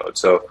the other nodes.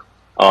 So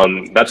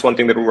that's one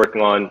thing that we're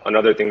working on.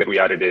 Another thing that we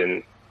added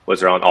in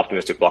was around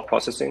optimistic block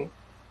processing.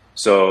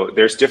 So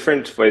there's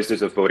different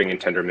phases of voting in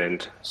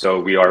Tendermint.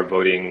 So we are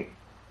voting,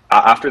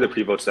 after the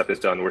pre-vote step is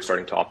done, we're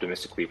starting to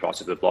optimistically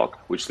process the block,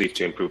 which leads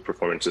to improved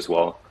performance as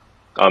well.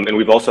 And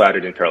we've also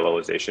added in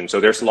parallelization. So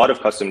there's a lot of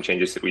custom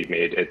changes that we've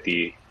made at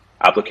the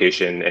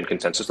application and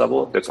consensus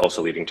level that's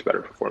also leading to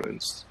better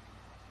performance.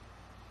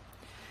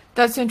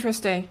 That's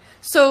interesting.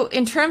 So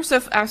in terms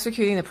of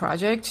executing the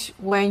project,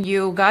 when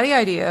you got the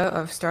idea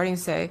of starting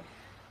Say,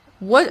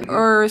 what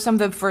are some of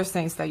the first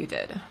things that you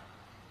did?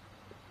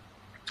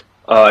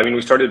 I mean,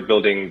 we started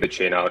building the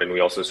chain out, and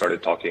we also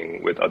started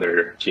talking with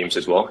other teams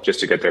as well,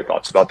 just to get their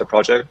thoughts about the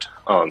project.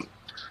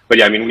 But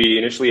yeah, I mean, we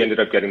initially ended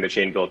up getting the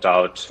chain built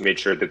out, made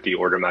sure that the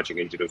order matching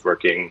engine was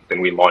working. Then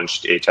we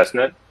launched a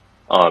testnet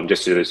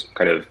just to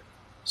kind of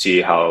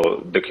see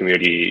how the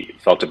community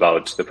felt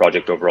about the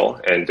project overall.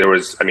 And there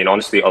was, I mean,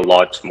 honestly, a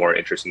lot more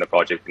interest in the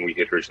project than we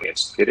had originally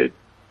anticipated,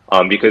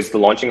 because the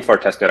launching of our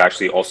testnet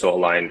actually also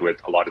aligned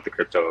with a lot of the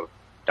crypto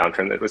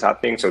downtrend that was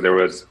happening. So there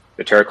was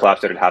the Terra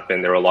collapse that had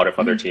happened. There were a lot of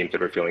other teams that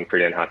were feeling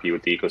pretty unhappy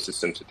with the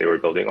ecosystems that they were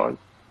building on.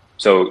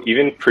 So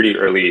even pretty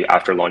early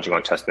after launching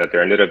on testnet,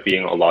 there ended up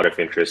being a lot of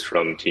interest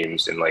from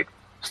teams in like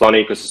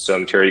Solana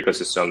ecosystem, Terra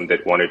ecosystem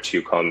that wanted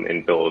to come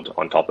and build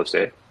on top of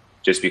Say,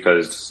 just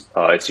because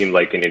it seemed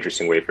like an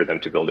interesting way for them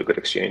to build a good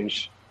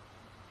exchange.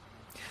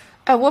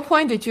 At what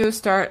point did you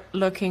start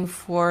looking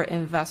for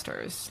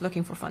investors,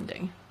 looking for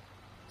funding?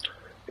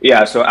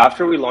 Yeah, so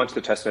after we launched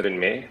the testnet in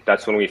May,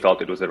 that's when we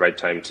felt it was the right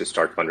time to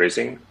start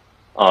fundraising.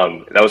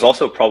 That was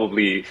also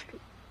probably,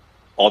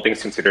 all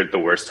things considered, the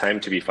worst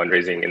time to be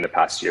fundraising in the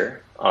past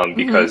year,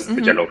 because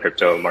the general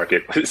crypto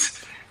market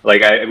was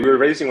like, we were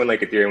raising when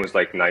like Ethereum was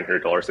like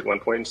 $900 at one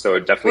point, so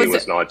it definitely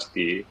was not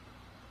the...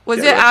 Was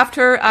it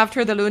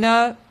after the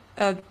Luna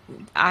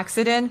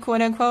accident,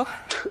 quote unquote?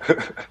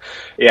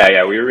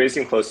 Yeah, we were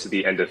raising close to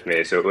the end of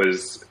May, so it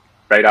was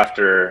right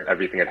after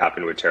everything had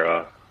happened with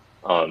Terra.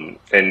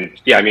 And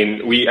yeah, I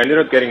mean, we ended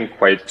up getting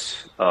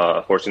quite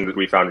fortunate that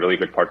we found really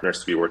good partners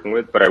to be working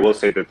with, but I will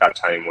say that that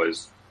time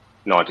was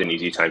not an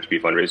easy time to be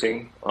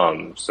fundraising.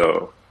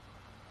 So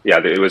yeah,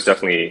 it was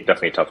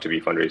definitely tough to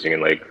be fundraising in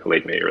like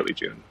late May, early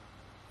June.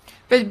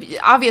 But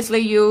obviously,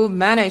 you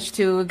managed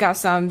to get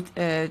some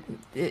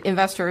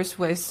investors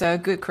with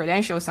good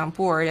credentials on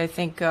board. I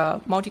think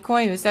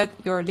Multicoin, was that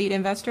your lead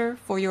investor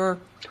for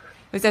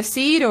was that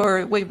seed,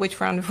 or which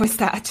round was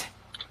that?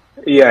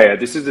 Yeah,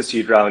 this is the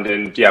seed round.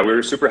 And yeah, we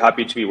were super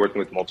happy to be working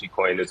with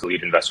Multicoin as the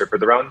lead investor for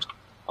the round.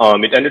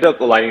 It ended up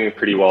aligning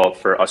pretty well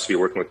for us to be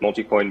working with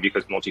Multicoin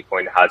because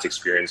Multicoin has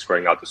experience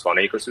growing out the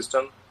Solana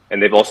ecosystem.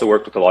 And they've also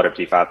worked with a lot of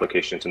DeFi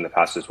applications in the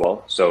past as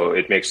well. So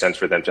it makes sense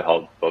for them to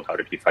help build out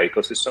a DeFi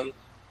ecosystem.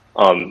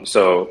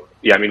 So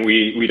yeah, I mean,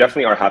 we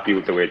definitely are happy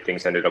with the way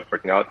things ended up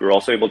working out. We were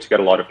also able to get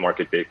a lot of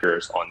market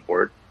makers on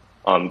board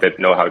that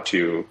know how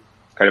to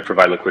kind of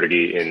provide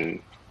liquidity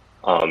in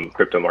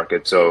crypto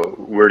markets. So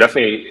we're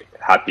definitely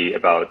happy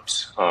about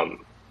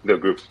the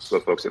group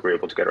of folks that we're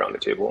able to get around the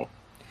table.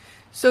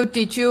 So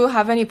did you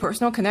have any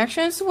personal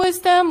connections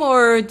with them,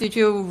 or did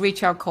you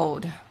reach out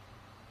cold?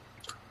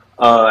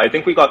 I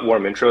think we got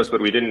warm intros,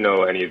 but we didn't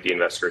know any of the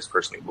investors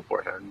personally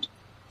beforehand.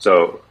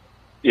 So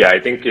Yeah, I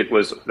think it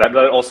was that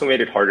also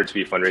made it harder to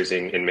be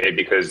fundraising in May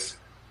because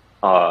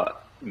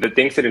the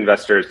things that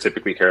investors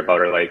typically care about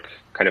are like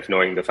kind of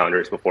knowing the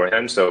founders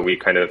beforehand. So we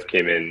kind of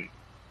came in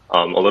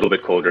a little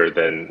bit colder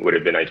than would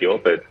have been ideal,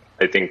 but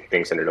I think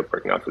things ended up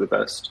working out for the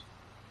best.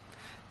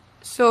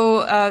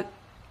 So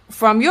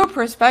from your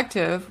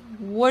perspective,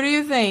 what do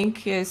you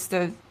think is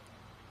the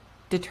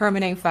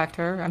determining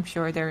factor? I'm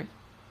sure there are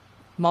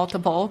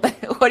multiple, but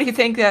what do you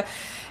think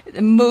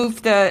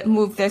move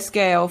the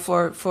scale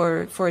for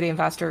the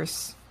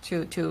investors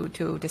to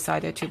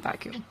decide to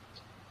back you?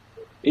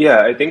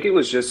 Yeah, I think it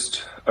was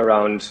just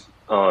around,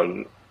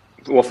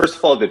 well, first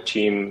of all, the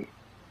team,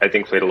 I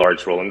think, played a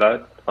large role in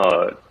that.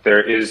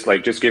 There is,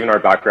 like, just given our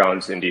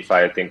backgrounds in DeFi,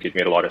 I think it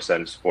made a lot of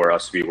sense for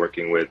us to be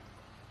working with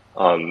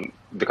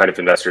the kind of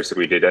investors that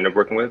we did end up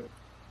working with.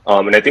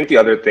 And I think the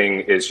other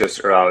thing is just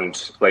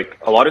around, like,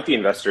 a lot of the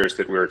investors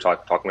that we were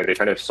talking with, they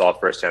kind of saw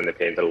firsthand the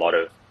pain that a lot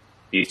of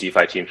these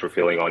DeFi teams were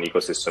feeling on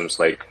ecosystems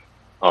like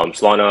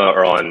Solana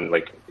or on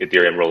like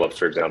Ethereum rollups,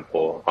 for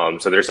example.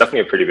 So there's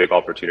definitely a pretty big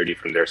opportunity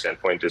from their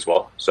standpoint as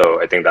well.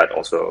 So I think that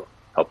also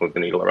helped move the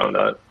needle around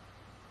that.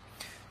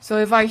 So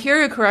if I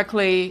hear you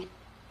correctly,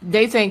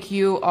 they think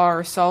you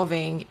are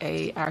solving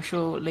a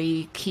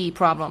actually key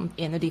problem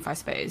in the DeFi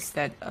space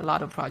that a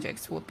lot of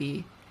projects would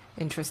be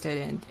interested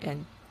in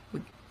and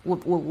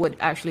would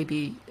actually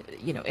be,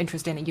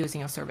 interested in using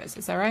your service.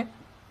 Is that right?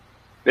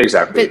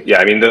 Exactly. But, yeah.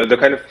 I mean, the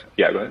kind of,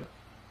 yeah, go ahead.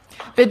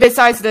 But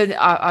besides the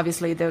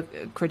obviously the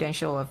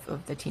credential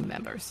of the team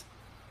members.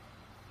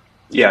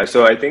 Yeah,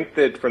 so I think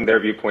that from their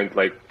viewpoint,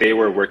 like they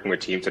were working with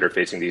teams that are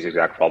facing these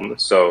exact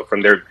problems. So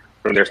from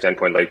their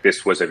standpoint, like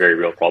this was a very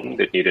real problem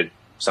that needed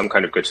some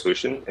kind of good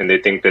solution, and they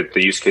think that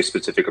the use case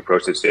specific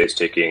approach that Say is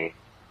taking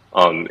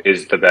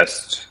is the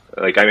best.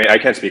 Like, I mean, I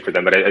can't speak for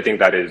them, but I think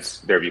that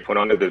is their viewpoint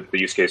on it. The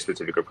use case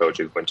specific approach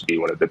is going to be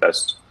one of the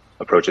best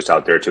approaches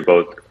out there to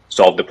both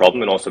solve the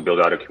problem and also build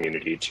out a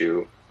community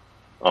to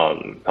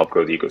help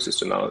grow the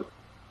ecosystem out.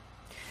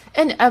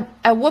 And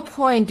at what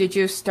point did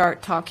you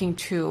start talking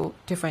to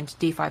different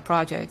DeFi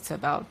projects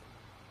about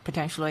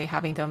potentially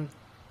having them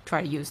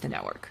try to use the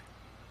network?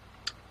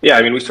 Yeah,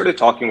 I mean, we started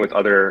talking with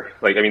other,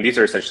 like, I mean, these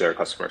are essentially our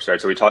customers,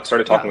 right? So we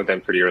started talking with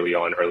them pretty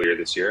earlier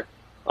this year.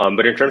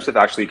 But in terms of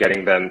actually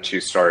getting them to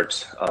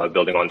start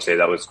building on Say,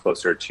 that was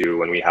closer to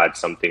when we had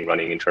something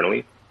running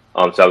internally.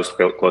 So that was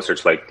closer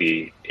to like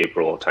the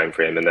April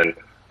timeframe. And then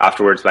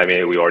afterwards, by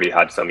May, we already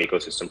had some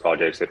ecosystem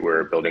projects that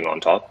we're building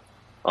on top.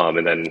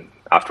 And then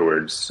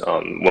afterwards,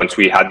 once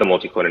we had the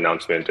multi-clone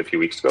announcement a few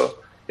weeks ago,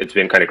 it's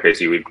been kind of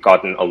crazy. We've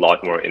gotten a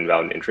lot more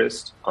inbound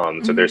interest.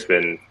 So there's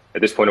been,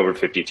 at this point, over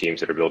 50 teams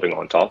that are building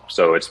on top.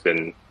 So it's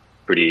been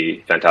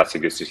pretty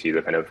fantastic just to see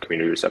the kind of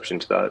community reception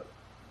to that.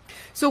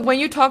 So when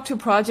you talk to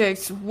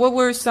projects, what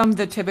were some of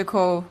the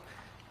typical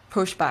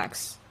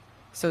pushbacks,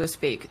 so to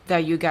speak,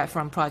 that you get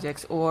from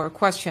projects, or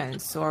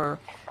questions or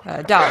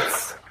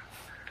doubts?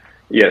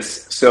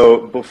 Yes.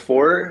 So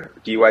before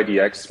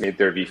DYDX made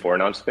their V4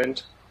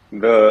 announcement,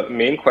 the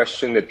main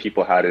question that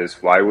people had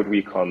is, why would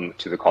we come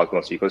to the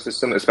Cosmos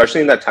ecosystem,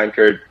 especially in that time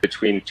period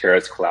between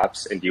Terra's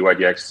collapse and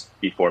DYDX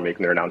V4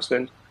 making their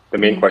announcement? The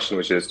main question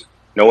was just,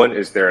 no one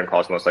is there in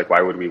Cosmos. Like,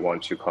 why would we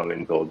want to come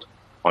and build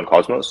on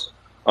Cosmos?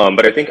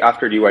 But I think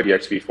after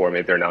DYDX V4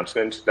 made their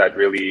announcement, that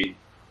really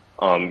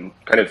kind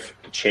of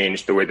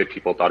changed the way that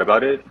people thought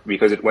about it,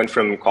 because it went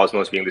from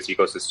Cosmos being this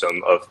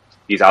ecosystem of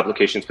these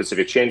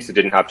application-specific chains that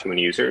didn't have too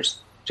many users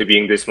to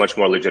being this much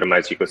more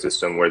legitimized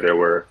ecosystem where there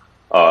were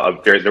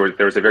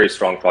there was a very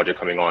strong project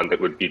coming on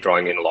that would be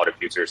drawing in a lot of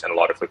users and a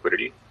lot of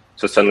liquidity.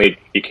 So suddenly it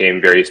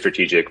became very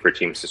strategic for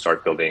teams to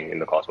start building in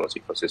the Cosmos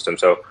ecosystem.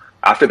 So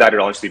after that,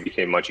 it honestly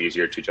became much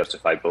easier to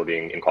justify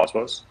building in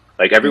Cosmos.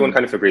 Like everyone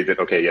kind of agreed that,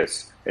 okay,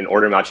 yes, an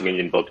order matching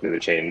engine built into the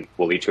chain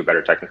will lead to a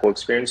better technical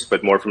experience,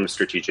 but more from a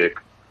strategic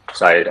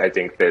side, I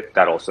think that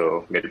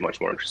also made it much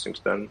more interesting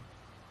to them.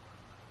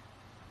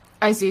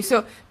 I see.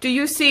 So do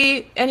you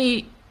see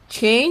any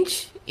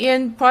change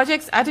in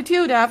projects'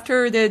 attitude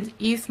after the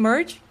ETH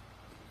merge?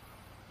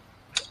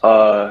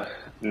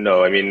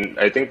 No, I mean,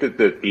 I think that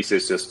the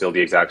thesis is still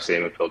the exact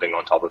same of building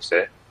on top of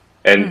Say.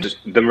 And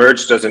the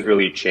merge doesn't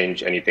really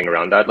change anything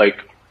around that.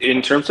 Like,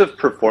 in terms of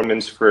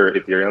performance for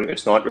Ethereum,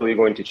 it's not really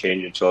going to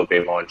change until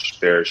they launch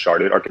their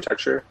sharded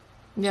architecture.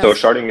 Yes. So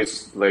sharding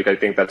is, like, I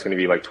think that's going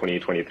to be like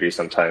 2023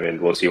 sometime,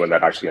 and we'll see when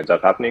that actually ends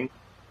up happening.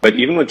 But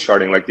even with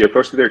sharding, like, the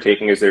approach that they're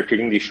taking is they're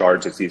treating these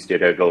shards as these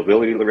data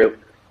availability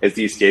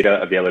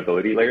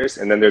layers,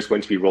 and then there's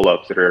going to be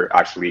rollups that are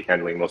actually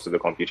handling most of the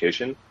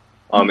computation.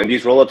 And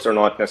these rollups are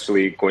not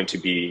necessarily going to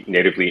be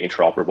natively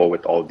interoperable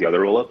with all of the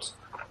other rollups.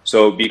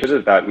 So because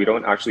of that, we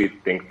don't actually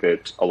think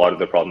that a lot of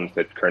the problems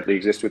that currently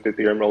exist with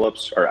Ethereum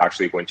rollups are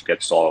actually going to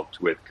get solved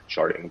with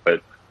sharding.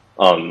 But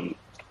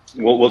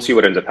we'll see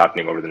what ends up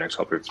happening over the next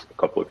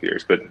couple of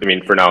years. But I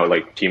mean, for now,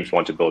 like, teams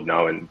want to build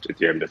now, and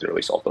Ethereum doesn't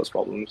really solve those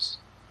problems.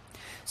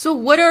 So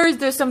what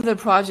are some of the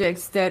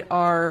projects that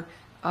are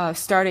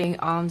starting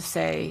on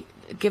Say?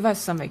 Give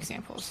us some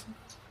examples.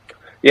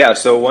 Yeah,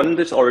 so one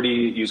that's already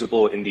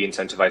usable in the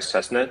incentivized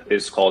testnet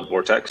is called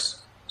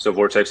Vortex. So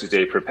Vortex is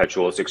a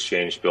perpetuals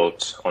exchange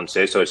built on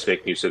Say, so it's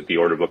making use of the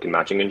order book and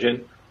matching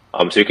engine.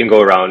 So you can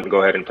go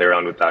ahead and play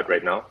around with that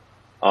right now.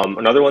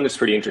 Another one that's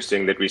pretty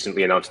interesting that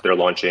recently announced they're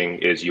launching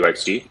is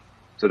UXD.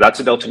 So that's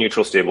a delta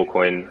neutral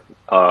stablecoin.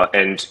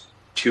 And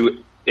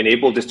to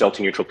enable this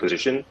delta neutral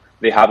position,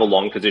 they have a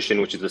long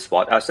position, which is a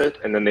spot asset,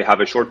 and then they have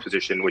a short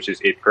position, which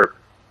is a perp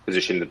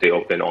position that they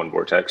open on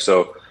Vortex.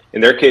 So in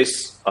their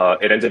case,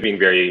 it ends up being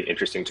very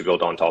interesting to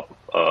build on top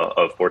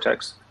of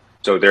Vortex.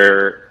 So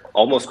they're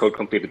almost code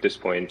complete at this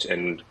point,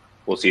 and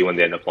we'll see when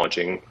they end up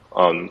launching.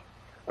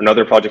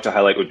 Another project to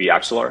highlight would be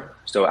Axelar.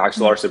 So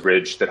Axelar is a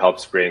bridge that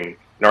helps bring,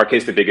 in our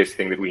case, the biggest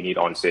thing that we need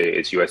on Say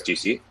is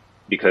USDC,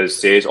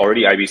 because Say is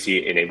already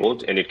IBC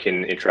enabled and it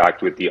can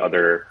interact with the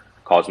other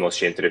Cosmos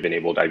chains that have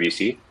enabled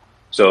IBC.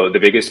 So the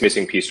biggest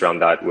missing piece around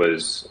that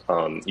was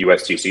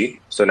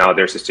USDC. So now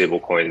there's a stable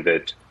coin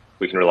that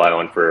we can rely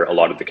on for a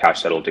lot of the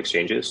cash settled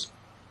exchanges.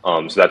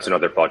 So that's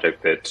another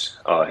project that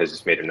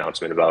has made an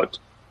announcement about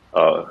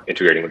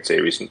integrating with Say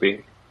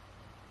recently.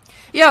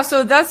 Yeah,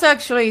 so that's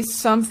actually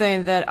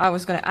something that I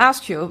was going to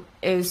ask you,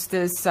 is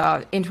this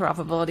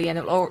interoperability and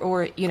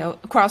or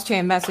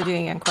cross-chain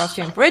messaging and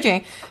cross-chain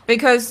bridging,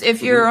 because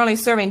if you're only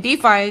serving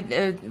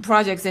DeFi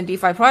projects and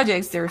DeFi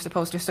projects, they're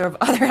supposed to serve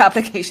other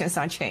applications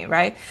on chain,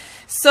 right?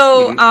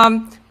 So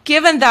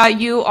given that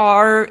you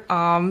are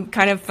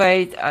kind of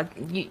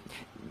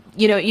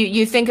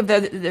you think of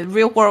the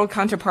real world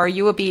counterpart,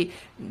 you will be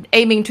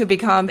aiming to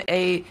become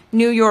a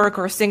New York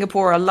or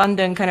Singapore or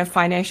London kind of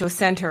financial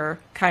center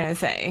kind of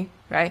thing,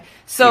 right?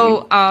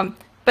 So,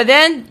 but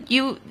then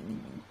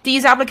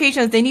these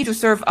applications, they need to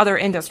serve other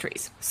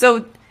industries.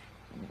 So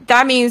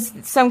that means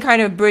some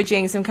kind of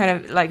bridging, some kind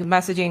of like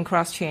messaging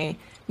cross-chain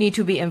need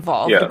to be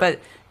involved. Yeah. But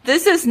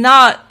this is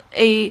not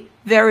a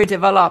very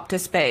developed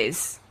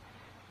space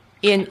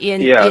in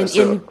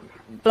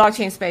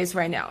blockchain space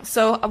right now.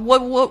 So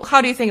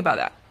how do you think about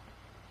that?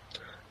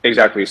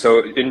 Exactly.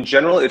 So in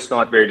general, it's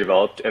not very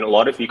developed, and a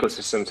lot of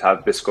ecosystems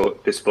have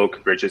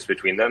bespoke bridges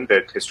between them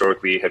that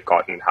historically have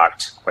gotten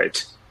hacked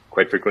quite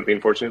frequently,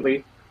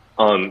 unfortunately.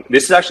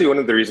 This is actually one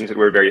of the reasons that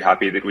we're very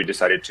happy that we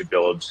decided to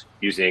build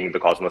using the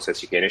Cosmos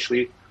SDK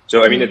initially.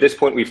 So I mean, at this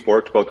point, we've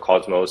forked both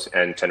Cosmos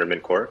and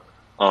Tendermint Core.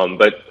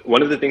 But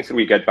one of the things that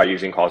we get by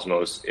using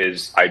Cosmos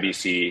is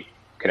IBC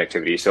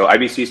connectivity. So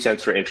IBC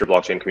stands for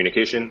inter-blockchain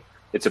communication.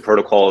 It's a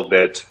protocol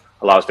that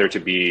allows there to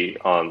be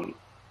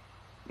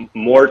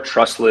more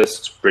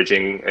trustless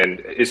bridging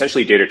and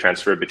essentially data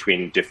transfer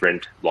between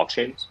different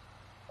blockchains.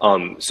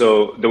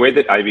 So the way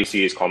that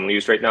IBC is commonly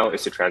used right now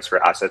is to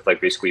transfer assets,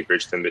 like basically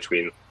bridge them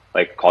between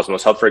like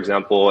Cosmos Hub, for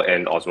example,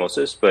 and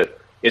Osmosis, but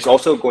it's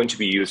also going to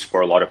be used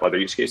for a lot of other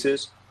use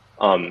cases.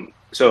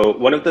 So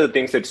one of the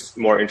things that's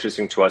more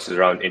interesting to us is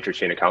around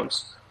interchain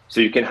accounts.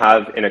 So you can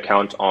have an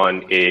account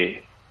on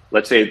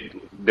let's say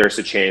there's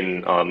a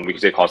chain, we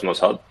could say Cosmos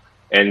Hub,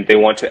 and they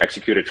want to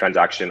execute a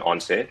transaction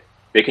on Say.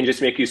 They can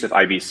just make use of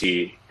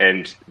IBC,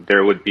 and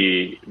there would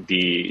be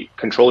the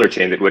controller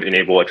chain that would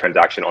enable a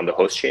transaction on the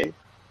host chain.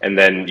 And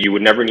then you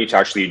would never need to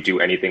actually do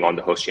anything on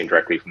the host chain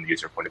directly from the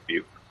user point of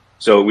view.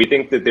 So we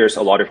think that there's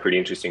a lot of pretty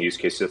interesting use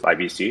cases of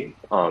IBC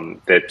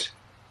that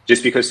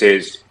just because Say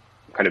is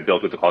kind of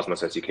built with the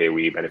Cosmos SDK,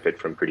 we benefit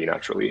from pretty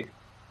naturally.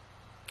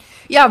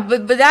 Yeah,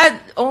 but that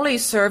only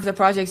serves the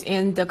projects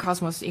in the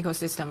Cosmos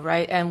ecosystem,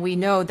 right? And we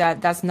know that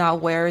that's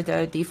not where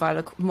the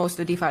most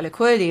of the DeFi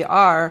liquidity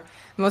are.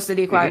 Most of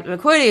the DeFi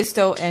liquidity is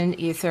still in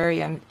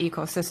Ethereum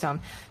ecosystem.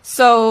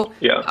 So,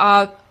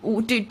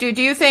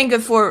 do you think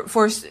for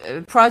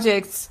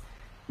projects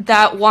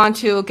that want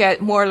to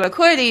get more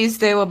liquidities,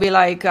 they will be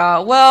like,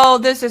 well,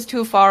 this is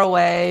too far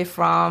away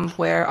from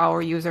where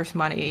our users'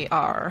 money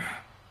are,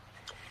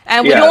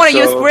 and we don't want to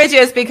use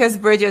bridges because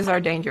bridges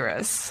are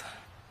dangerous.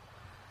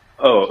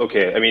 Oh,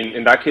 okay. I mean,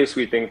 in that case,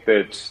 we think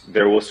that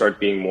there will start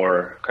being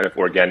more kind of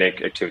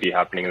organic activity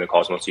happening in the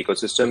Cosmos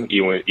ecosystem,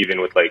 even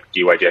with like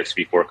DYDX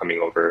v4 coming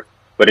over.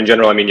 But in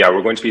general, I mean, yeah,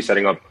 we're going to be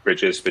setting up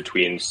bridges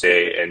between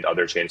Say and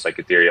other chains like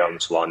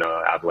Ethereum,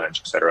 Solana, Avalanche,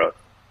 etc.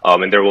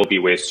 And there will be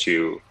ways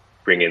to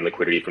bring in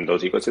liquidity from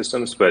those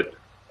ecosystems. But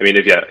I mean,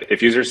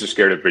 if users are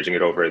scared of bridging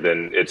it over,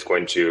 then it's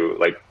going to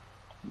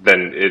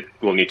then it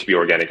will need to be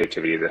organic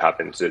activity that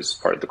happens as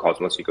part of the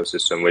Cosmos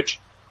ecosystem,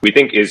 which we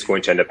think is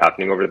going to end up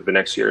happening over the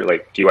next year.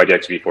 Like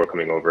DYDX v4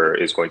 coming over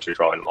is going to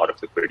draw in a lot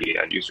of liquidity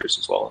and users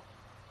as well.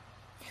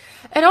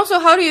 And also,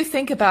 how do you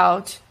think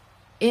about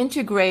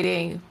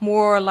integrating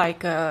more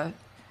like I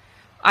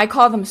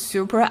call them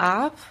super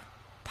app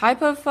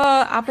type of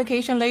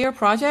application layer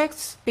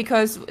projects?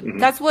 Because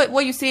that's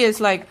what you see is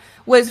like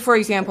with, for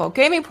example,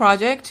 gaming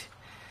project,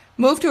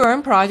 move to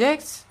earn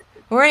projects,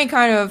 or any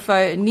kind of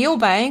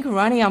neobank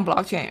running on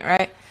blockchain,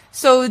 right?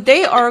 So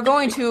they are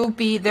going to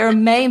be, their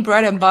main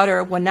bread and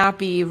butter will not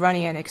be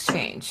running an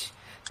exchange,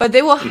 but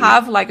they will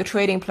have like a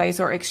trading place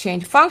or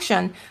exchange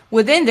function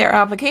within their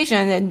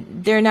application,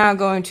 and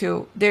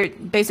they're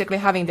basically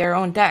having their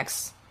own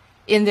DEX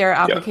in their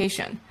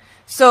application.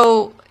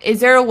 So is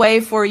there a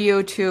way for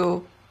you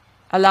to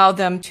allow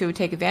them to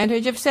take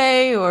advantage of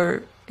Say,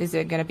 or is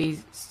it going to be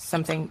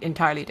something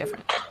entirely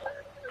different?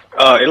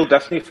 It'll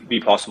definitely be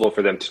possible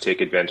for them to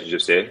take advantage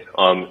of Say.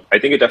 I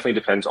think it definitely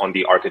depends on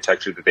the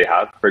architecture that they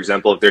have. For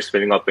example, if they're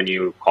spinning up a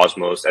new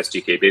Cosmos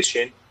SDK-based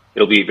chain,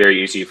 it'll be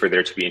very easy for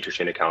there to be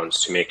interchain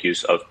accounts to make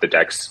use of the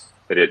DEXs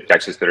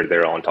that are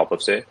there on top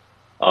of Say.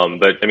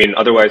 But I mean,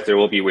 otherwise, there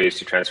will be ways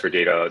to transfer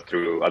data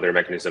through other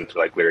mechanisms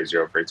like layer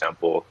 0, for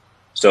example.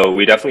 So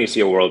we definitely see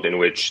a world in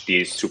which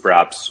these super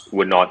apps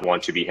would not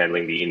want to be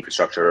handling the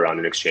infrastructure around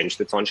an exchange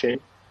that's on chain.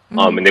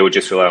 And they would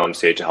just rely on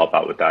Say to help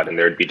out with that. And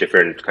there'd be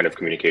different kind of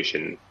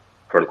communication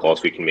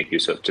protocols we can make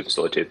use of to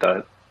facilitate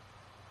that.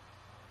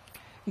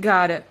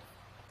 Got it.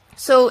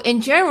 So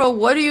in general,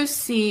 what do you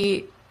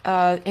see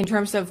in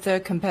terms of the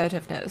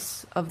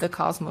competitiveness of the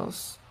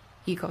Cosmos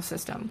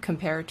ecosystem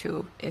compared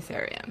to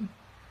Ethereum?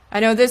 I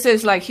know this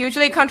is like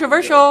hugely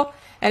controversial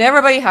and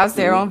everybody has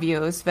their own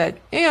views, but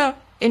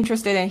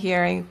interested in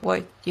hearing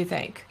what you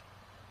think.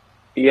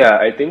 Yeah,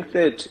 I think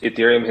that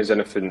Ethereum has done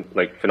a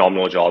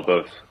phenomenal job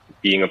of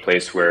being a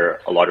place where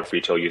a lot of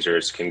retail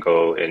users can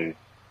go and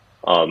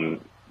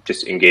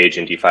just engage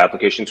in DeFi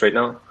applications right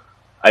now.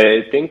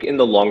 I think in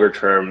the longer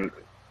term,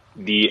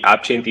 the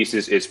app chain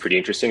thesis is pretty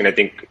interesting. And I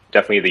think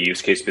definitely the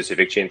use case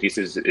specific chain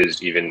thesis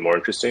is even more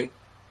interesting.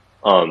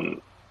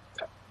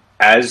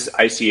 As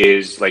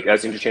ICAs,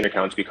 as interchain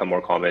accounts become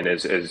more common,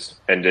 and as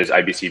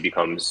IBC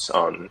becomes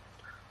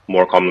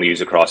more commonly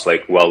used across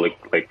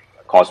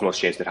Cosmos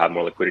chains that have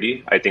more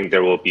liquidity, I think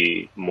there will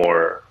be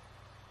more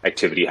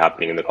activity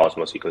happening in the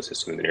Cosmos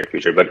ecosystem in the near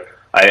future. But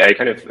I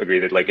kind of agree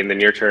that in the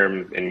near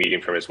term and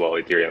medium term as well,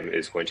 Ethereum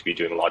is going to be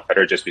doing a lot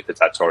better just because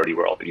that's already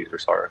where all the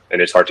users are.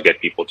 And it's hard to get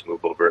people to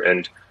move over.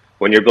 And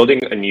when you're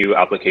building a new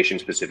application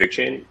specific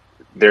chain,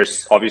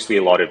 there's obviously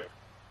a lot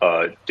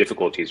of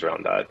difficulties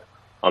around that.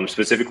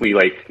 Specifically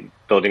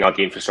building out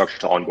the infrastructure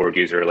to onboard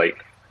user,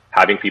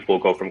 having people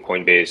go from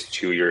Coinbase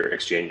to your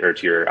exchange or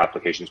to your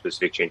application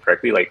specific chain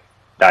correctly,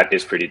 that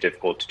is pretty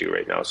difficult to do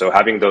right now. So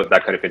having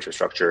that kind of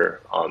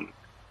infrastructure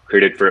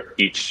created for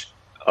each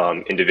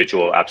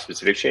individual app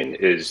specific chain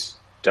is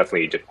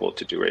definitely difficult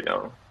to do right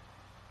now.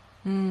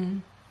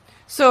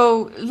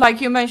 So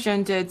like you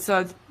mentioned, it's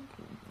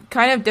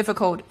kind of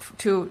difficult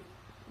to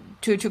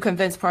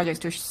convince projects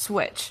to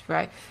switch,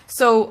 right?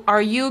 So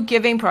are you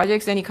giving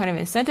projects any kind of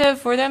incentive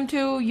for them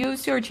to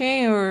use your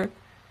chain, or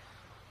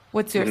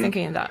what's your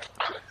thinking in that?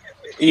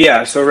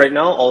 Yeah, so right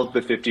now, all of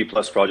the 50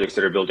 plus projects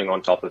that are building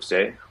on top of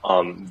Say,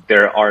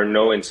 there are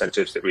no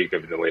incentives that we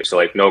give away.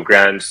 So no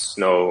grants,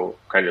 no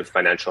kind of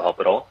financial help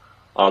at all.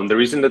 The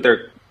reason that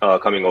they're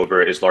coming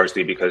over is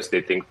largely because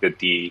they think that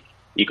the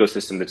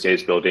ecosystem that Say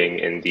is building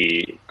in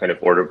the kind of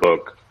order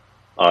book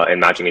and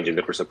matching engine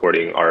that we're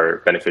supporting are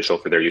beneficial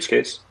for their use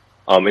case.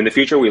 In the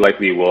future, we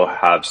likely will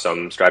have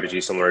some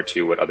strategy similar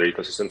to what other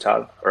ecosystems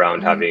have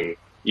around having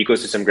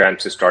ecosystem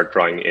grants to start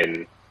drawing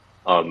in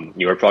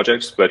newer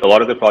projects. But a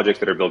lot of the projects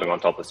that are building on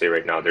top of Say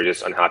right now, they're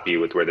just unhappy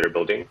with where they're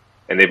building.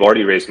 And they've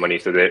already raised money.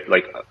 So they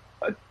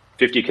a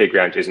 50K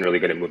grant isn't really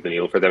going to move the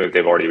needle for them if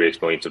they've already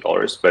raised millions of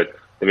dollars. But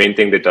the main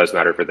thing that does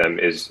matter for them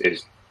is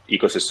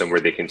ecosystem where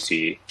they can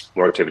see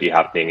more activity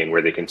happening and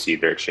where they can see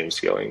their exchange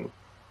scaling.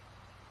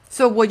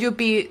 So would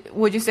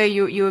you say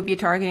you would be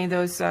targeting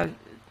those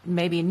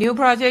maybe new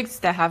projects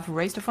that have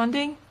raised the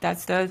funding?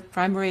 That's the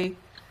primary.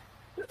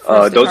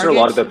 Those are a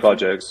lot of the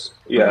projects.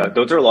 Yeah,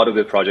 those are a lot of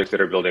the projects that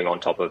are building on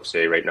top of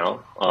Say right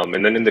now.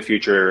 And then in the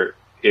future,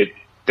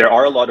 there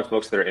are a lot of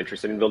folks that are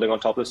interested in building on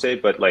top of Say,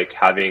 but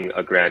having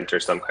a grant or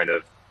some kind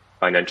of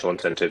financial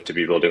incentive to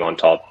be building on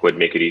top would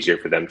make it easier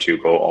for them to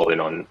go all in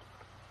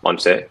on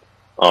Say.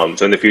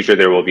 So in the future,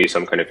 there will be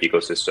some kind of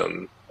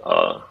ecosystem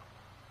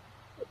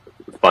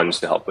funds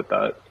to help with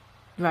that.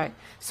 Right.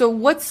 So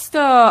what's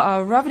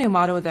the revenue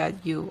model that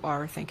you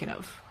are thinking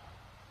of?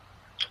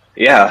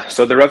 Yeah,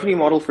 so the revenue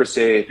model for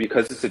Say,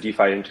 because it's a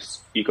DeFi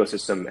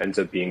ecosystem, ends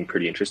up being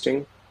pretty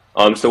interesting.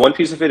 So one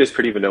piece of it is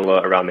pretty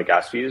vanilla around the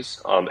gas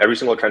fees. Every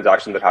single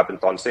transaction that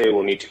happens on Say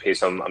will need to pay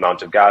some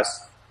amount of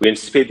gas. We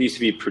anticipate these to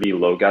be pretty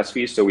low gas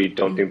fees, so we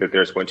don't think that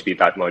there's going to be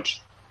that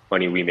much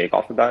money we make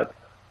off of that.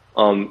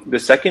 The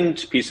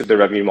second piece of the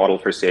revenue model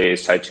for Say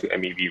is tied to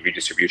MEV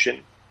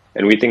redistribution,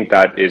 and we think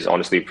that is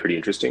honestly pretty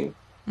interesting.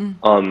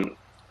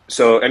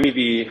 So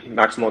MEV,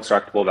 maximal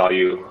extractable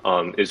value,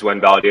 is when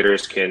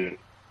validators can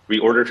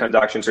reorder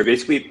transactions, or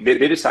basically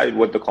they decide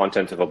what the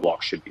content of a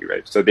block should be,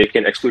 right? So they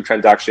can exclude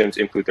transactions,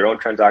 include their own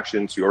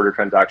transactions, reorder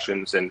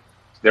transactions, and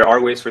there are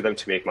ways for them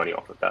to make money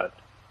off of that.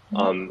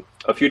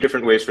 A few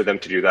different ways for them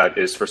to do that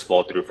is, first of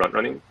all, through front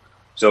running.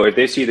 So if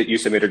they see that you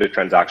submitted a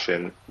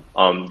transaction,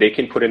 they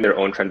can put in their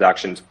own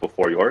transactions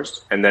before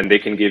yours, and then they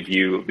can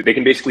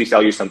basically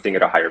sell you something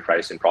at a higher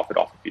price and profit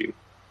off of you.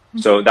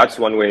 So that's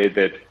one way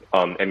that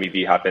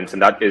MEV happens,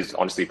 and that is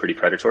honestly pretty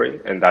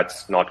predatory, and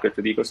that's not good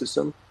for the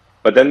ecosystem.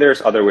 But then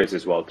there's other ways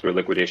as well, through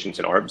liquidations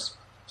and arbs.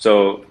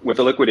 So with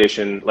a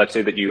liquidation, let's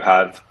say that you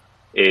have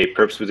a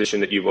perps position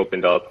that you've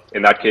opened up.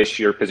 In that case,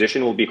 your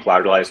position will be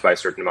collateralized by a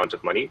certain amount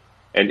of money.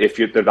 And if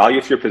the value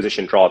of your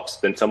position drops,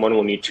 then someone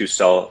will need to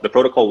sell, the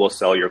protocol will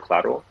sell your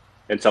collateral,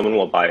 and someone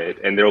will buy it.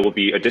 And there will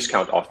be a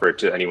discount offered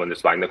to anyone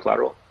that's buying the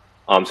collateral.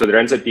 So there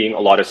ends up being a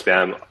lot of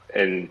spam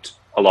and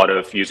a lot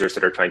of users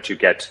that are trying to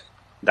get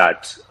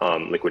that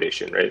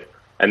liquidation, right?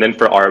 And then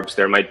for ARBs,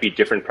 there might be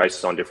different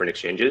prices on different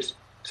exchanges.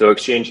 So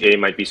exchange A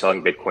might be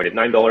selling Bitcoin at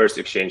 $9,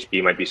 exchange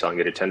B might be selling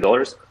it at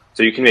 $10.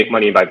 So you can make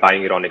money by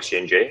buying it on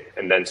exchange A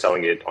and then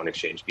selling it on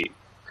exchange B.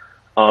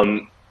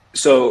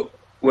 So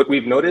what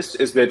we've noticed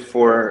is that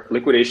for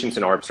liquidations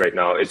in ARBs right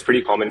now, it's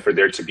pretty common for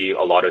there to be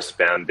a lot of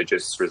spam that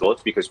just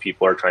results because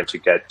people are trying to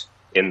get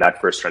in that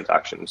first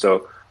transaction.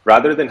 So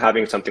rather than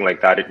having something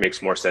like that, it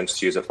makes more sense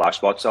to use a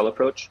Flashbot style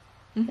approach.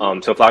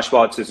 So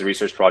Flashbots is a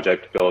research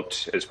project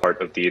built as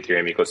part of the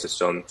Ethereum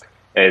ecosystem.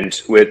 And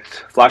with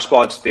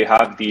Flashbots, they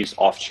have these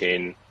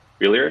off-chain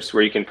relayers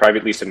where you can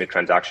privately submit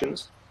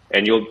transactions.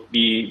 And you'll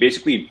be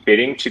basically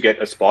bidding to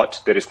get a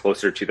spot that is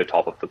closer to the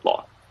top of the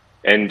block.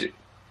 And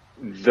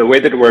the way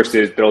that it works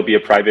is there'll be a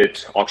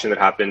private auction that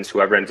happens.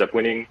 Whoever ends up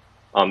winning,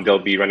 they'll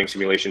be running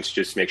simulations to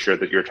just make sure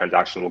that your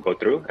transaction will go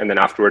through. And then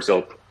afterwards,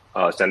 they'll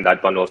send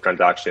that bundle of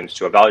transactions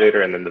to a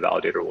validator, and then the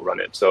validator will run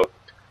it. So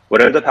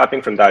what ends up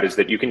happening from that is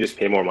that you can just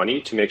pay more money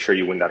to make sure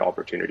you win that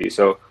opportunity.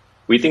 So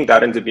we think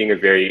that ends up being a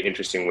very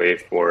interesting way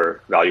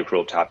for value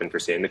accrual to happen for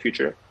say in the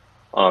future.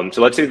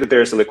 So let's say that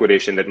there's a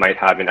liquidation that might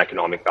have an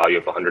economic value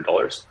of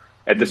 $100.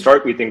 At the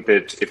start, we think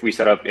that if we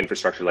set up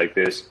infrastructure like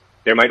this,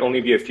 there might only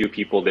be a few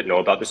people that know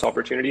about this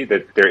opportunity,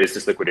 that there is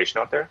this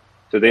liquidation out there.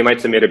 So they might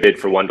submit a bid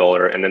for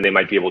 $1, and then they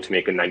might be able to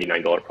make a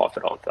 $99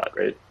 profit off that,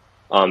 right?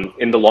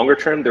 In the longer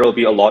term, there will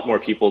be a lot more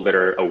people that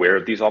are aware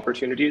of these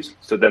opportunities.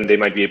 So then they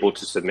might be able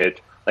to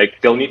submit, like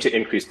they'll need to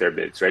increase their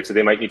bids, right? So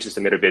they might need to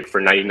submit a bid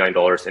for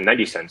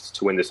 $99.90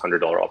 to win this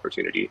 $100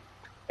 opportunity.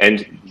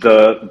 And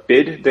the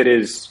bid that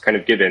is kind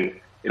of given,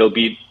 it'll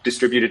be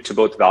distributed to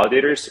both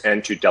validators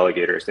and to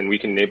delegators. And we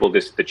can enable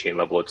this at the chain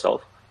level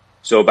itself.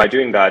 So by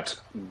doing that,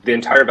 the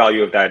entire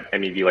value of that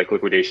MEV, like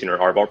liquidation or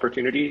ARB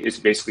opportunity, is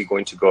basically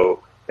going to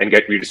go and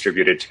get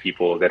redistributed to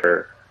people that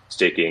are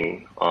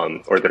staking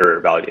or that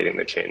are validating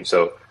the chain.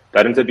 So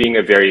that ends up being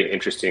a very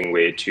interesting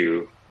way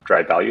to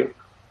drive value.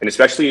 And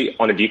especially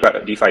on a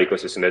DeFi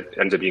ecosystem, it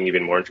ends up being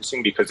even more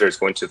interesting because there's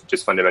going to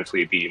just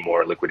fundamentally be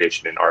more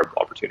liquidation and ARB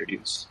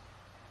opportunities.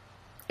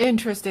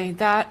 Interesting.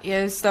 That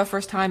is the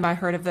first time I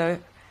heard of the,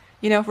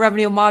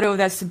 revenue model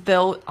that's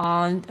built in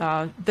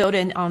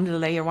on the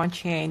layer one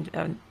chain,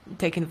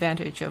 taking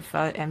advantage of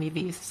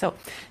MEVs. So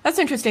that's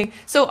interesting.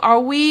 So are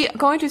we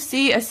going to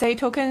see a SAY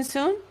token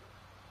soon?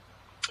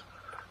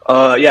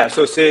 Yeah.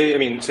 So SAY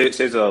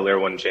is a layer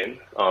one chain.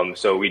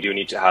 So we do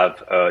need to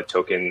have a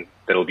token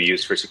that'll be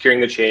used for securing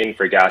the chain,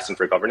 for gas, and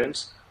for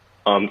governance.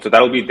 So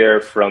that'll be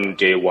there from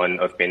day one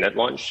of mainnet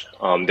launch.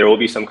 There will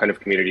be some kind of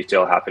community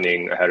sale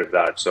happening ahead of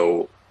that.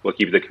 So we'll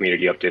keep the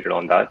community updated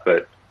on that.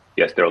 But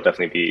yes, there will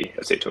definitely be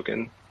a SAY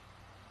token.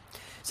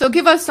 So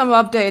give us some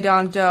update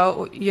on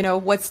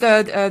what's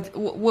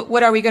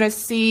what are we going to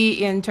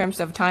see in terms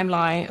of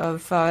timeline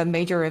of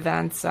major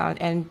events?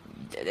 And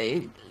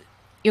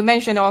you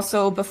mentioned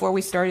also before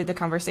we started the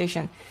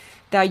conversation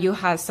that you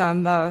had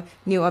some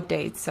new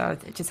updates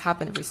that just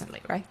happened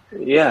recently, right?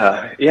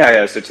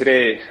 Yeah. So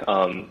today,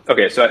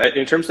 okay. So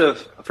in terms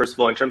of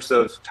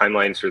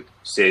timelines for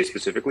SAY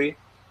specifically,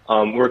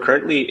 we're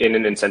currently in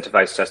an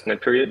incentivized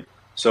testnet period.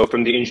 So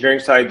from the engineering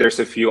side, there's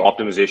a few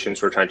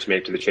optimizations we're trying to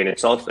make to the chain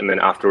itself, and then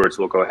afterwards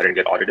we'll go ahead and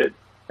get audited,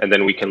 and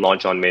then we can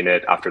launch on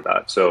mainnet after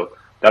that. So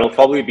that'll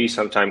probably be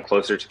sometime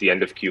closer to the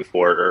end of Q4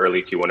 or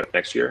early Q1 of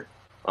next year.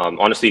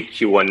 Honestly,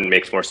 Q1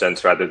 makes more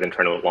sense rather than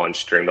trying to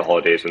launch during the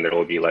holidays when there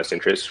will be less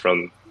interest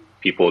from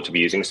people to be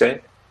using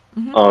SAY.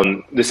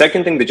 The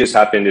second thing that just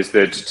happened is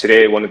that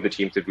today, one of the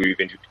teams that we've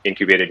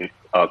incubated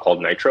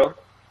called Nitro,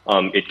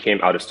 it came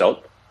out of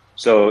stealth.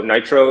 So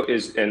Nitro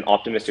is an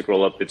optimistic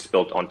rollup that's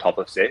built on top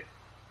of SAY,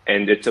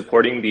 and it's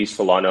supporting the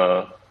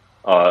Solana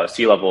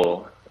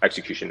C-level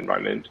execution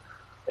environment.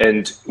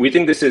 And we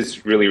think this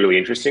is really, really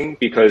interesting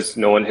because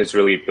no one has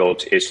really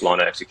built a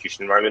Solana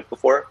execution environment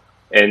before.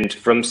 And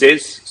from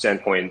SAY's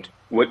standpoint,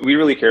 what we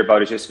really care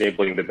about is just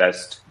enabling the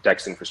best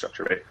DEX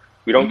infrastructure, right?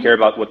 We don't care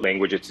about what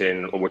language it's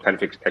in or what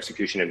kind of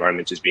execution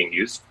environment is being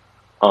used.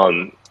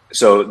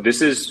 So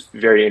this is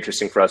very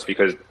interesting for us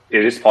because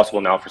it is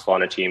possible now for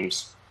Solana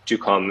teams to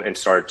come and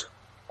start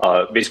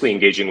basically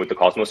engaging with the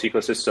Cosmos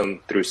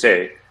ecosystem through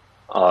SAY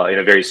in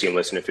a very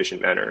seamless and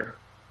efficient manner.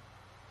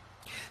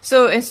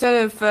 So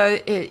instead of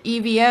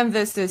EVM,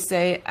 this is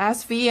a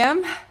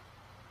SVM?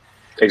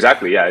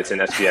 Exactly, yeah, it's an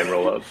SVM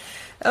rollup.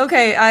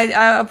 Okay,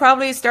 I'll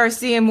probably start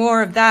seeing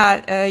more of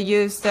that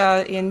used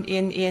in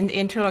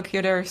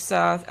interlocutors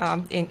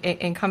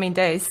in coming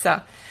days.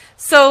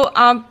 So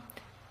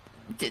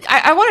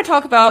I want to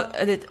talk about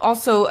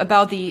also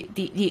about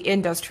the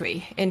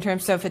industry in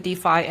terms of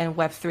DeFi and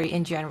Web3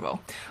 in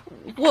general.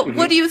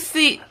 What do you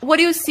see? What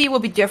do you see will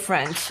be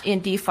different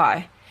in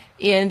DeFi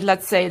in,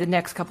 let's say, the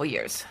next couple of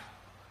years?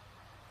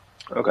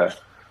 Okay,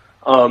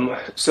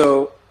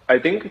 so I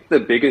think the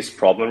biggest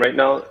problem right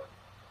now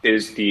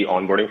is the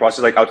onboarding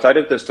process. Like outside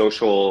of the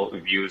social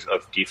views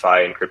of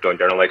DeFi and crypto in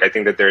general, like I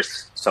think that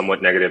there's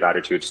somewhat negative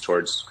attitudes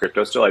towards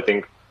crypto still. I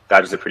think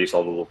that is a pretty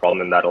solvable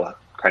problem, and that'll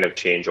kind of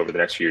change over the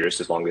next few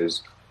years as long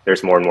as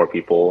there's more and more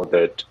people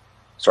that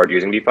start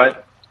using DeFi.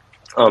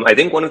 I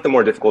think one of the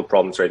more difficult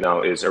problems right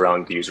now is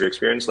around the user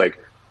experience. Like,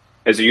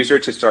 as a user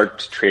to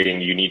start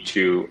trading, you need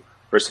to,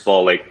 first of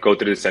all, like go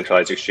through the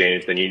centralized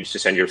exchange, then you need to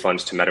send your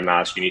funds to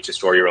MetaMask, you need to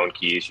store your own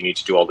keys, you need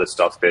to do all this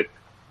stuff that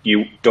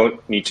you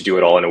don't need to do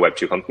it all in a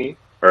Web2 company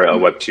or a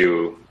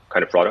Web2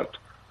 kind of product.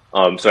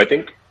 So I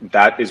think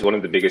that is one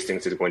of the biggest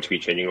things that's going to be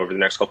changing over the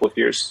next couple of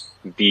years.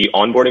 The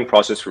onboarding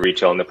process for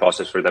retail and the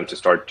process for them to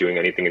start doing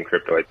anything in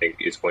crypto, I think,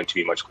 is going to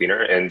be much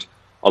cleaner. And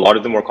a lot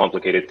of the more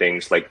complicated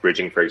things like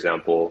bridging, for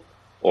example,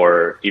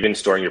 or even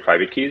storing your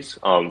private keys,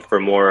 for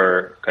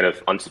more kind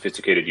of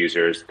unsophisticated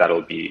users,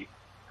 that'll be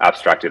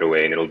abstracted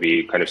away and it'll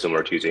be kind of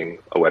similar to using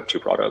a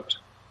Web2 product.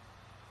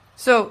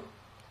 So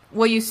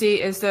what you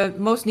see is the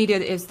most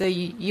needed is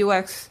the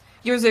UX,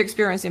 user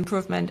experience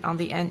improvement on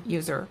the end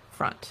user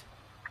front.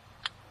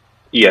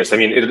 Yes, I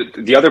mean,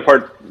 the other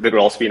part that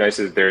would also be nice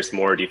is there's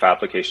more DeFi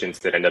applications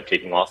that end up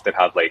taking off that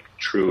have like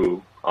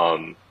true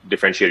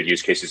differentiated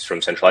use cases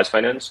from centralized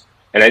finance.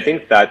 And I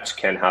think that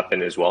can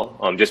happen as well.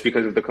 Just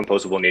because of the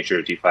composable nature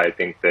of DeFi, I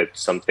think that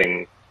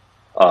something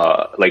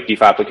like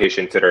DeFi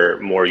applications that are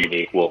more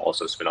unique will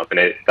also spin up.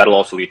 And that'll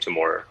also lead to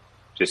more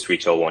just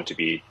retail wants to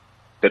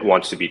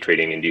be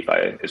trading in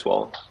DeFi as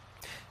well.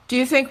 Do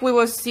you think we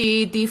will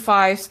see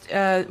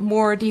DeFi,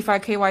 more DeFi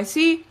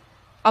KYC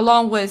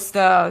along with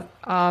the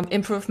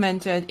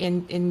improvement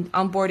in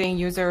onboarding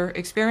user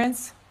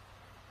experience?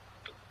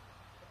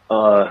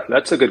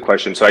 That's a good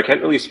question. So I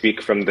can't really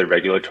speak from the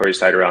regulatory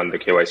side around the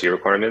KYC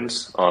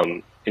requirements.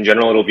 In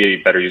general, it'll be a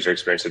better user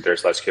experience if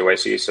there's less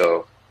KYC.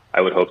 So I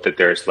would hope that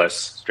there's less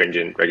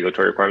stringent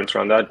regulatory requirements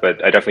around that.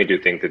 But I definitely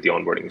do think that the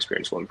onboarding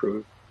experience will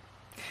improve.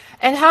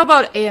 And how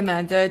about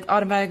AMM, the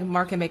automatic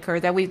market maker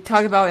that we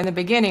talked about in the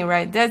beginning,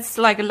 right? That's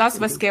like less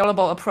of a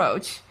scalable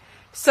approach.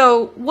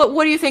 So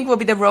what do you think will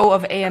be the role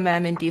of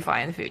AMM in DeFi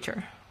in the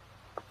future?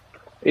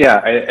 Yeah,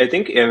 I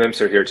think AMMs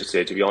are here to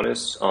stay, to be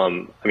honest.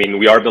 I mean,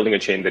 we are building a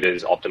chain that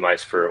is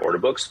optimized for order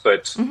books,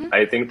 but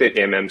I think that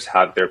AMMs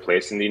have their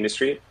place in the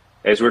industry.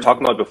 As we were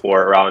talking about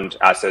before, around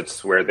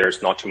assets where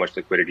there's not too much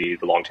liquidity,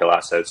 the long tail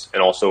assets,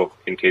 and also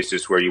in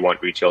cases where you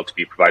want retail to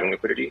be providing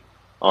liquidity,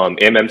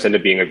 AMMs end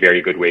up being a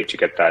very good way to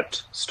get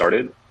that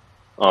started.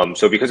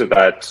 So because of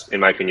that, in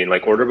my opinion,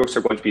 like order books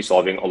are going to be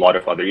solving a lot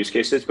of other use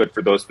cases, but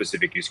for those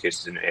specific use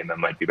cases, an AMM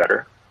might be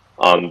better.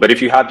 But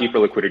if you have deeper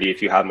liquidity,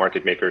 if you have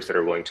market makers that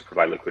are willing to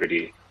provide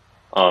liquidity,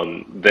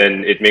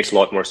 then it makes a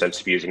lot more sense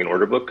to be using an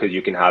order book because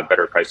you can have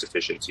better price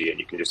efficiency and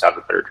you can just have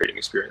a better trading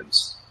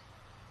experience.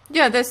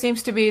 Yeah, that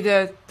seems to be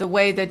the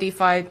way that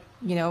DeFi,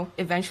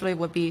 eventually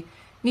would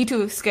need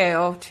to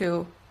scale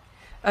to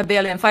 1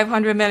 billion,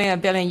 500 million, 1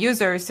 billion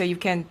users. So you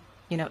can,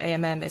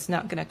 AMM is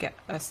not going to get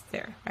us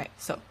there, right?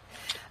 So.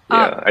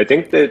 Yeah, I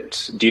think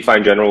that DeFi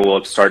in general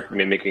will start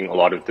mimicking a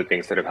lot of the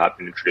things that have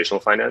happened in traditional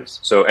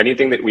finance. So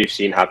anything that we've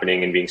seen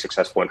happening and being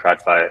successful in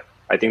TradFi,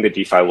 I think that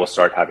DeFi will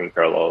start having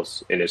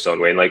parallels in its own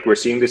way. And like we're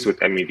seeing this with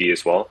MEV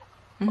as well.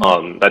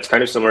 That's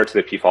kind of similar to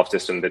the PFOF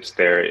system that's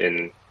there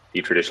in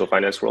the traditional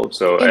finance world.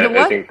 So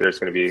I think there's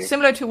going to be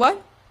similar to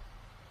what?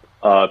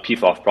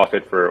 PFOF,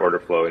 profit for order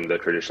flow, in the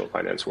traditional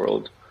finance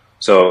world.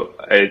 So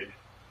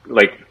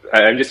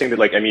I'm just saying that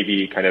like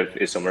MEV kind of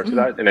is similar to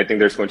that. And I think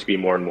there's going to be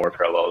more and more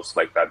parallels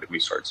like that we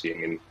start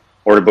seeing. And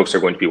order books are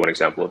going to be one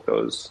example of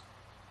those.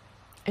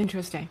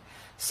 Interesting.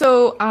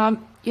 So,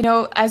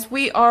 as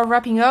we are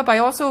wrapping up, I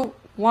also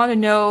want to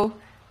know,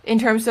 in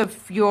terms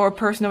of your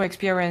personal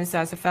experience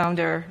as a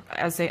founder,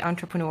 as an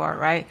entrepreneur,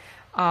 right?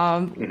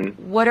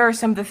 What are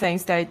some of the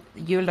things that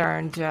you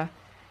learned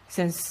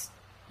since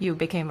you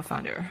became a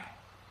founder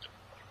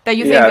that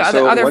you think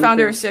other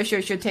founders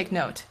should take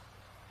note?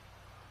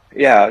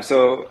 Yeah,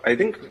 so I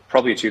think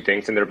probably two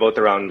things, and they're both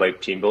around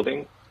like team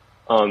building.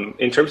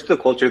 In terms of the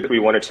culture that we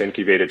wanted to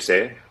inculcate at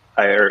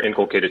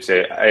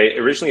Say, I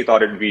originally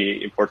thought it would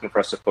be important for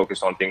us to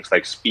focus on things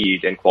like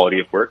speed and quality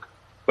of work.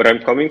 But I'm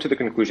coming to the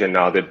conclusion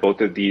now that both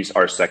of these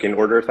are second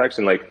order effects,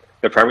 and like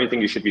the primary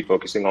thing you should be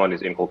focusing on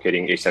is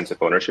inculcating a sense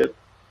of ownership.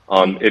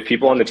 If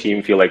people on the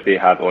team feel like they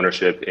have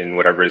ownership in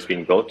whatever is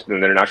being built, then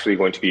they're naturally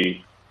going to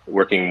be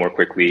working more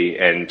quickly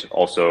and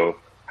also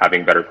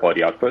having better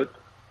quality output.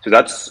 So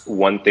that's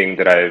one thing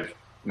that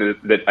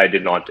I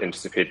did not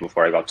anticipate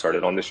before I got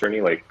started on this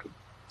journey. Like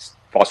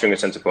fostering a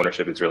sense of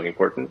ownership is really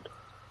important.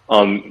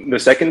 The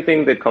second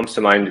thing that comes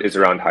to mind is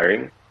around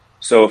hiring.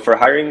 So for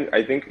hiring,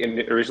 I think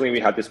originally we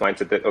had this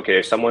mindset that, okay,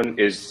 if someone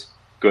is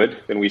good,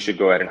 then we should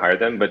go ahead and hire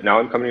them. But now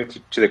I'm coming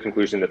to the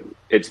conclusion that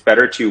it's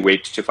better to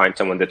wait to find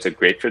someone that's a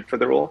great fit for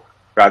the role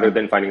rather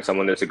than finding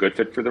someone that's a good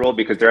fit for the role,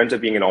 because there ends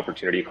up being an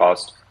opportunity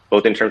cost,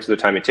 both in terms of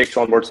the time it takes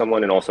to onboard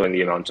someone and also in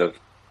the amount of,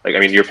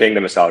 you're paying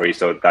them a salary,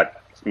 so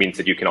that means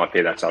that you cannot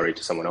pay that salary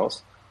to someone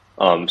else.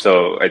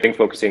 So I think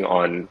focusing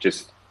on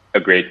just a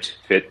great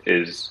fit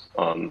is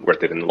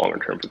worth it in the longer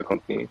term for the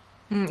company.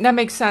 That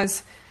makes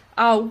sense.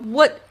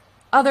 What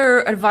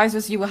other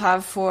advices you will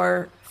have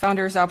for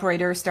founders,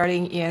 operators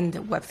starting in the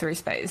Web3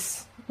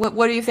 space?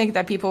 What do you think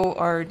that people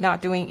are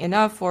not doing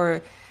enough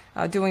or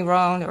doing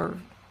wrong? Or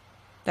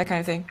that kind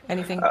of thing?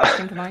 Anything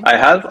came to mind? I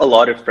have a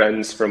lot of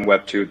friends from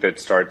Web 2 that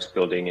start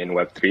building in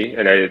Web 3.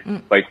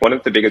 And like one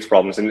of the biggest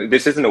problems, and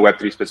this isn't a Web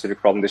 3 specific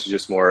problem, this is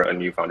just more a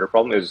new founder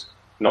problem, is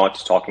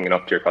not talking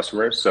enough to your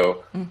customers.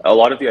 So a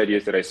lot of the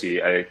ideas that I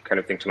see, I kind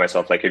of think to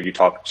myself, like, have you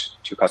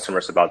talked to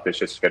customers about this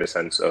just to get a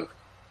sense of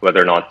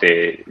whether or not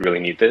they really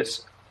need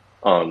this?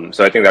 So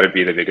I think that would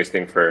be the biggest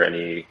thing for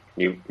any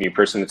new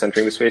person that's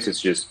entering the space,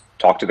 is just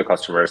talk to the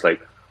customers, like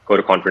go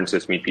to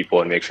conferences, meet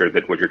people, and make sure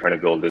that what you're trying to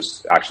build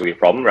is actually a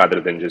problem rather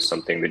than just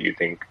something that you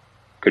think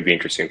could be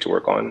interesting to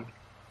work on.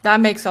 That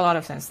makes a lot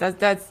of sense.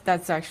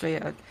 That's actually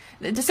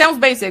it sounds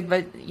basic,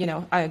 but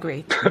I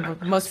agree.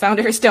 Most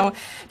founders don't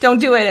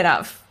do it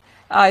enough.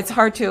 It's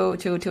hard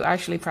to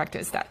actually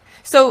practice that.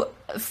 So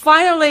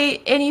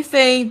finally,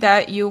 anything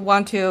that you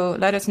want to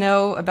let us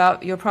know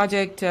about your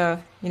project,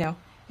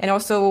 and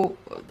also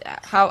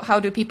how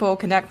do people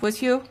connect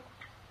with you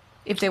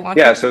if they want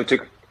to?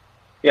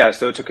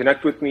 So to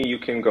connect with me, you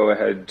can go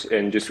ahead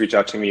and just reach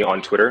out to me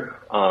on Twitter.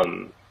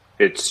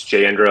 It's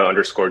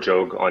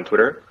jandra_jog on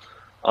Twitter.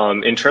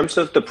 In terms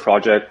of the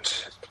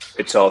project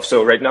itself,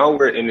 so right now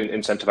we're in an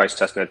incentivized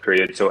testnet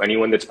period. So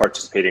anyone that's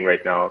participating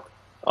right now,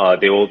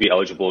 they will be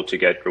eligible to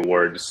get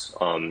rewards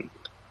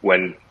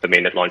when the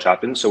mainnet launch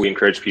happens. So we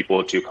encourage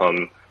people to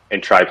come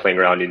and try playing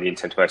around in the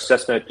incentivized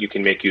testnet. You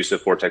can make use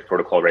of Vortex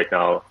protocol right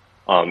now,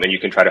 and you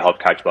can try to help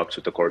catch bugs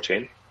with the core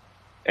chain.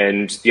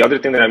 And the other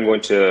thing that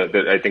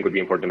that I think would be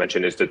important to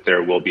mention is that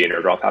there will be an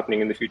airdrop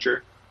happening in the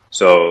future.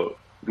 So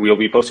we'll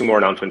be posting more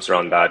announcements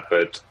around that,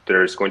 but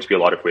there's going to be a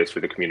lot of ways for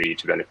the community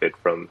to benefit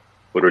from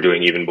what we're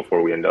doing even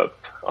before we end up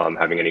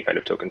having any kind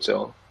of token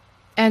sale.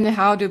 And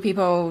how do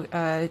people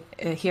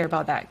hear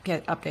about that,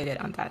 get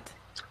updated on that?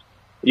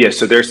 Yes,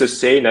 so there's the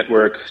Say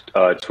Network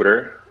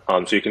Twitter.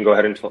 So you can go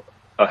ahead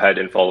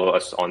and follow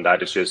us on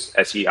that. It's just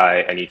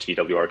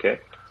SEINETWRK.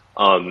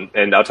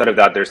 And outside of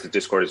that, there's the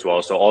Discord as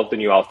well. So all of the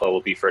new alpha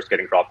will be first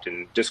getting dropped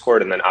in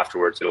Discord, and then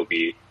afterwards it'll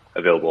be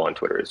available on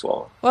Twitter as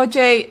well. Well,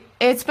 Jay,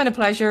 it's been a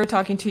pleasure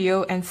talking to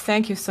you, and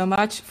thank you so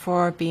much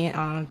for being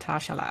on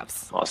Tasha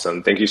Labs.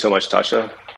 Awesome. Thank you so much, Tasha.